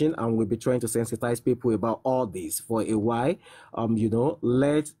are preaching, and we'll be trying to sensitize people about all this for a while. You know,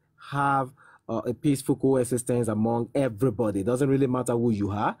 let's have a peaceful coexistence among everybody. It doesn't really matter who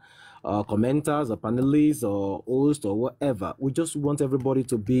you are, commenters or panelists or hosts or whatever. We just want everybody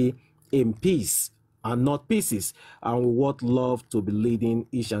to be in peace and not pieces, and we want love to be leading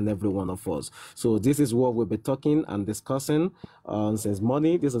each and every one of us. So this is what we'll be talking and discussing since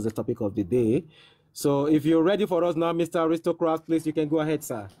morning. This is the topic of the day. So if you're ready for us now, Mr. Aristocrat, please, you can go ahead,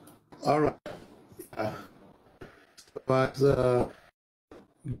 sir. All right. But I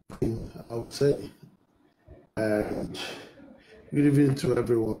would say, and good evening to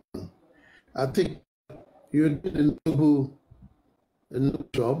everyone. I think you did a noble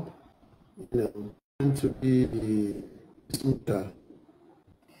job, you know, to be the speaker.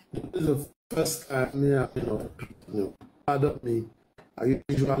 This is the first time, you know, pardon me, I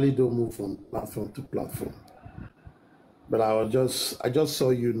usually don't move from platform to platform. But I just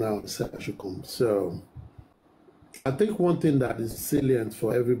saw you now and said I should come. So I think one thing that is salient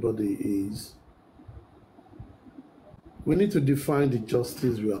for everybody is we need to define the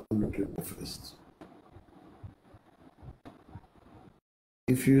justice we are looking for first.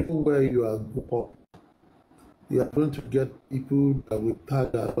 If you know where you are going, you are going to get people that will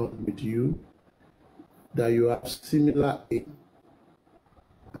tag along with you, that you have similar aim,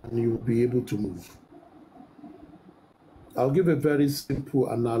 and you will be able to move. I'll give a very simple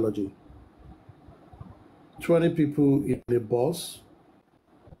analogy. 20 people in a bus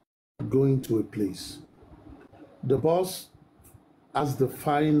going to a place. The bus has the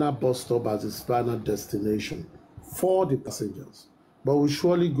final bus stop as its final destination for the passengers, but will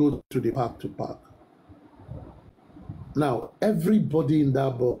surely go to the park to park. Now, everybody in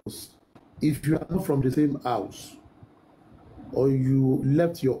that bus, if you are not from the same house or you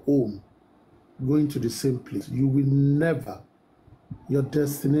left your home going to the same place, you will never, your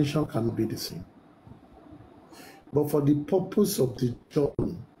destination cannot be the same. But for the purpose of the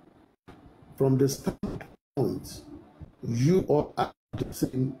journey, from the standpoint, you all have the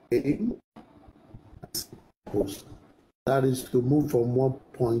same aim, that is to move from one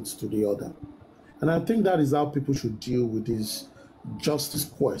point to the other. And I think that is how people should deal with this justice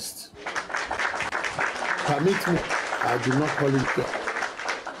quest. Permit me, I do not call it.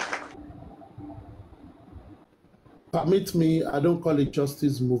 Permit me, I don't call it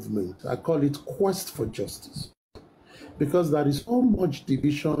justice movement. I call it quest for justice. Because there is so much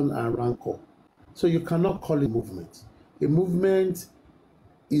division and rancor. So you cannot call it movement. A movement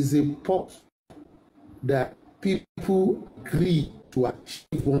is a pot that people agree to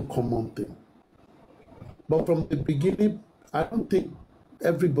achieve one common thing. But from the beginning, I don't think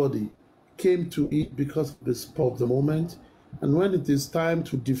everybody came to it because of the spur of the moment. And when it is time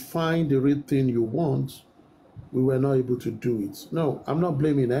to define the real thing you want, we were not able to do it. No, I'm not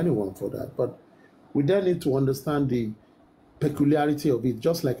blaming anyone for that. But we then need to understand the peculiarity of it,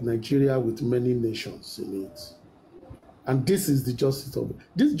 just like Nigeria with many nations in it. And this is the justice of it.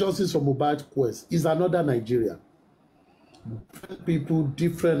 This justice for mohbad quest is another Nigeria. Different people,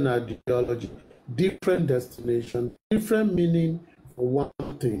 different ideology, different destination, different meaning for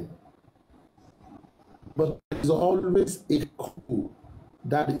one thing. But there's always a goal,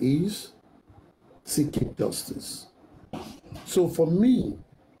 that is seeking justice. So for me,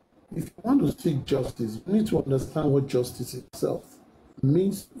 if you want to seek justice, you need to understand what justice itself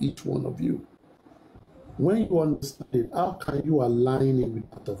means to each one of you. When you understand it, how can you align it with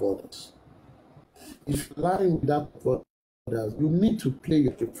that of others? If you align with that of others, you need to play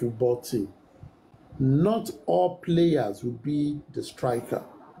your football team. Not all players will be the striker.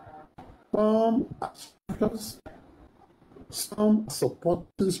 Some are strikers, some are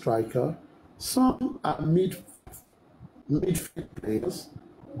supporting striker, some are midfield players,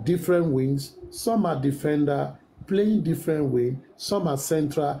 different wings, some are defender, playing different wing, some are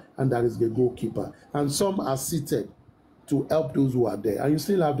central, and that is the goalkeeper, and some are seated to help those who are there. And you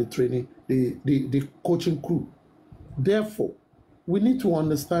still have the training, the coaching crew. Therefore, we need to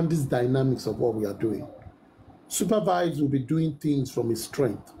understand these dynamics of what we are doing. Supervised will be doing things from his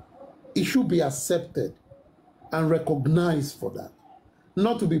strength. It should be accepted and recognized for that,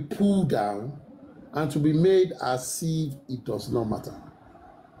 not to be pulled down and to be made as if it does not matter.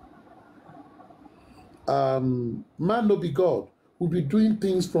 man no be God, will be doing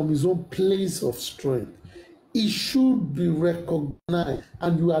things from his own place of strength. He should be recognized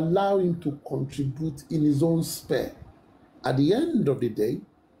and you allow him to contribute in his own sphere. At the end of the day,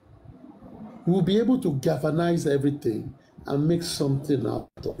 we'll be able to galvanize everything and make something out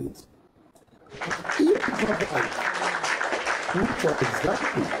of it. If who, for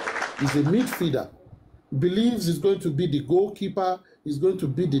example, is a midfielder, believes he's going to be the goalkeeper, he's going to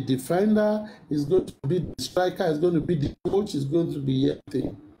be the defender, he's going to be the striker, he's going to be the coach, he's going to be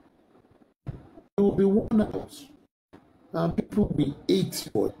everything. He will be worn out. And people will hate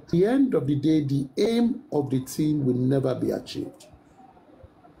you. At the end of the day, the aim of the team will never be achieved.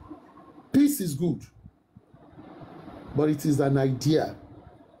 Peace is good, but it is an idea.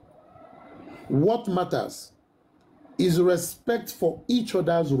 What matters is respect for each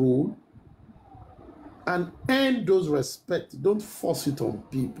other's role and earn those respect. Don't force it on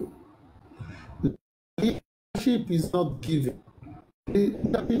people. Leadership is not given.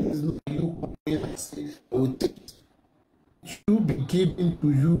 Leadership is not you coming and say, I will take it. It should be given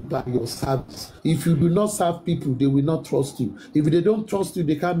to you by your service. If you do not serve people, they will not trust you. If they don't trust you,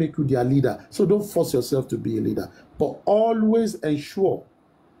 they can't make you their leader. So don't force yourself to be a leader. But always ensure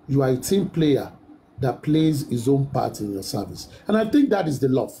you are a team player that plays his own part in your service. And I think that is the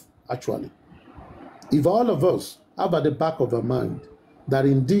love, actually. If all of us have at the back of our mind that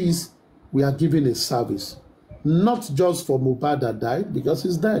in this we are giving a service, not just for mohbad that died because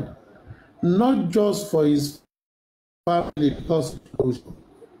he's dead, not just for his family because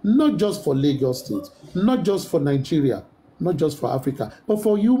not just for Lagos State, not just for Nigeria, not just for Africa, but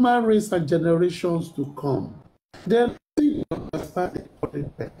for human race and generations to come, then you understand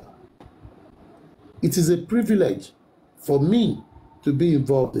it better. It is a privilege for me to be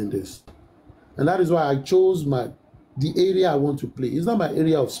involved in this. And that is why I chose the area I want to play. It's not my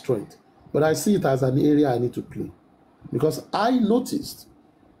area of strength, but I see it as an area I need to play. Because I noticed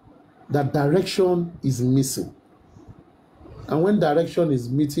that direction is missing. And when direction is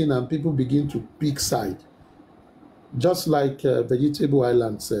missing and people begin to pick side, just like Vegetable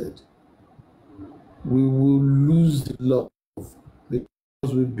Island said, we will lose the love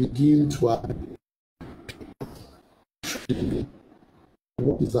because we begin to have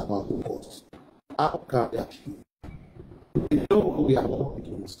what is our purpose? How can we achieve? We know what we are up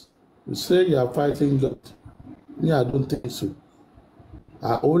against. You say you are fighting God. Me, I don't think so.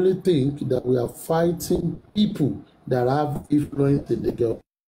 I only think that we are fighting people that have influence in the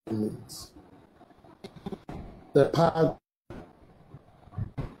government. The part of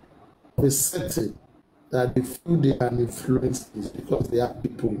a setting that they feel they can influence is because they have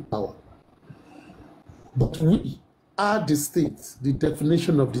people in power. But we are the state. The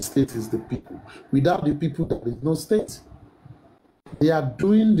definition of the state is the people. Without the people, there is no state. They are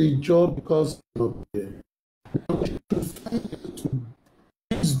doing the job because they're not there.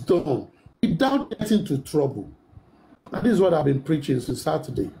 It's done without getting into trouble. And this is what I've been preaching since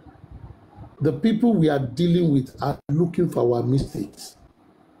Saturday. The people we are dealing with are looking for our mistakes.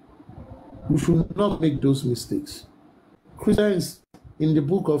 We should not make those mistakes. Christians, in the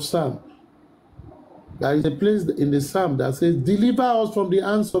book of Psalm, there is a place in the Psalm that says, deliver us from the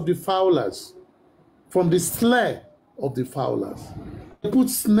hands of the fowlers, from the snare of the fowlers. They put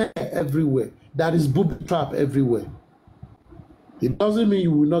snare everywhere. There is booby trap everywhere. It doesn't mean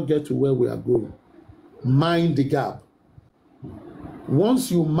you will not get to where we are going. Mind the gap.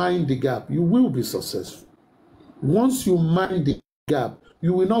 Once you mind the gap, you will be successful. Once you mind the gap,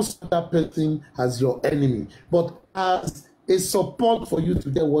 you will not see that person as your enemy, but as a support for you to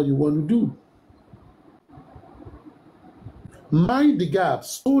get what you want to do. Mind the gap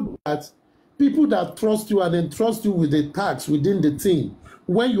so that people that trust you and entrust you with the task within the team,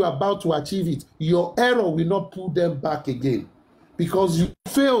 when you are about to achieve it, your error will not pull them back again because you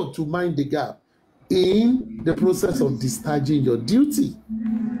failed to mind the gap in the process of discharging your duty.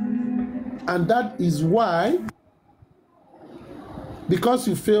 And that is why, because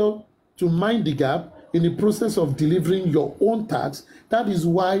you fail to mind the gap in the process of delivering your own task, that is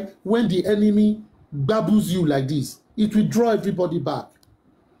why when the enemy babbles you like this, it will draw everybody back.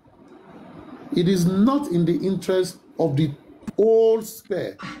 It is not in the interest of the old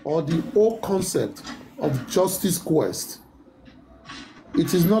sphere or the old concept of justice quest.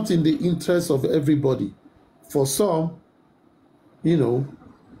 It is not in the interest of everybody. For some, to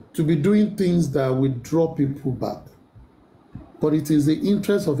be doing things that will draw people back. But it is the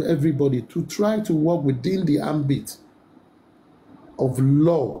interest of everybody to try to work within the ambit of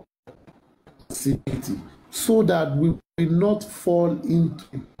law, civility, so that we will not fall into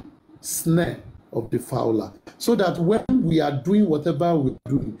snare of the fowler. So that when we are doing whatever we're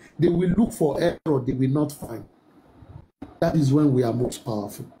doing, they will look for error they will not find. That is when we are most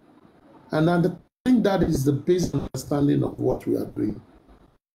powerful. And I think that is the basic understanding of what we are doing.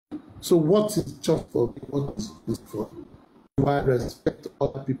 So what is just for me? What is this for? Do I respect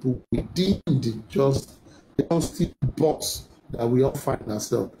other people within the justice box that we all find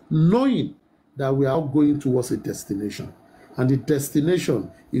ourselves, knowing that we are all going towards a destination, and the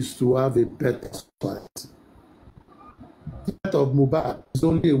destination is to have a better society. The death of mohbad is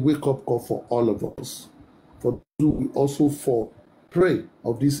only a wake-up call for all of us, for those who will also fall prey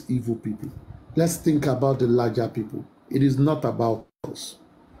of these evil people. Let's think about the larger people. It is not about us.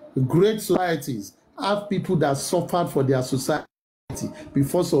 Great societies have people that suffered for their society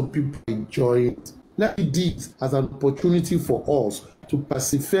before some people enjoy it. Let it be as an opportunity for us to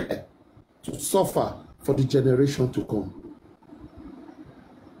persevere, to suffer for the generation to come.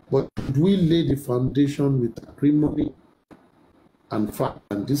 But should we lay the foundation with acrimony and fact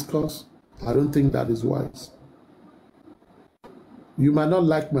and discourse? I don't think that is wise. You might not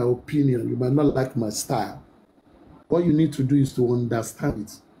like my opinion, you might not like my style. What you need to do is to understand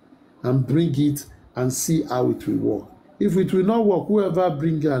it and bring it and see how it will work. If it will not work, whoever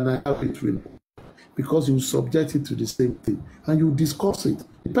brings it and how it will work, because you subject it to the same thing and you discuss it.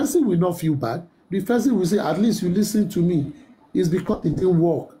 The person will not feel bad. The person will say, at least you listen to me. It's because it didn't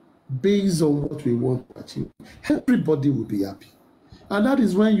work based on what we want to achieve. Everybody will be happy. And that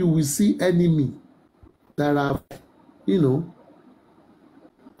is when you will see enemy that are,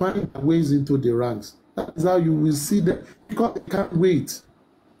 finding ways into the ranks. That is how you will see them, because they can't wait.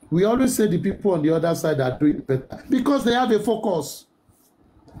 We always say the people on the other side are doing better because they have a focus.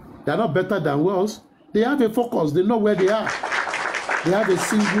 They are not better than us. They have a focus. They know where they are. They have a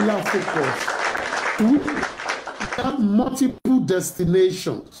singular focus. We have multiple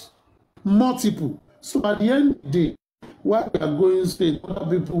destinations. Multiple. So at the end of the day, what we are going straight,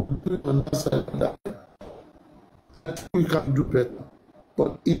 other people will do on that side of that. I think we can do better.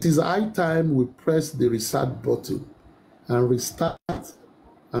 But it is high time we press the reset button and restart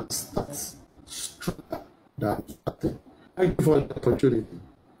and start stronger than starting. Thank you for the opportunity.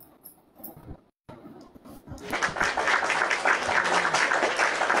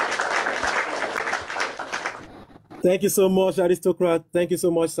 Thank you so much, Aristocrat. Thank you so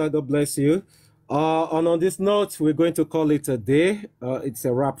much, sir. God bless you. And on this note, we're going to call it a day. It's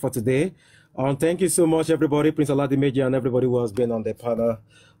a wrap for today. Thank you so much, everybody, Prince Oladimeji and everybody who has been on the panel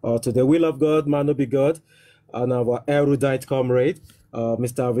to the will of God, man will be God, and our erudite comrade,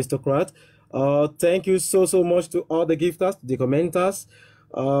 Mr. Aristocrat. Thank you so much to all the gifters, the commenters.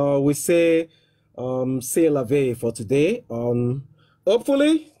 We say la vie for today.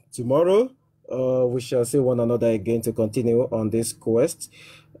 Hopefully, tomorrow, we shall see one another again to continue on this quest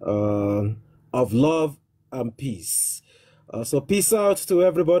of love and peace. So peace out to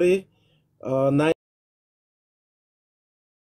everybody.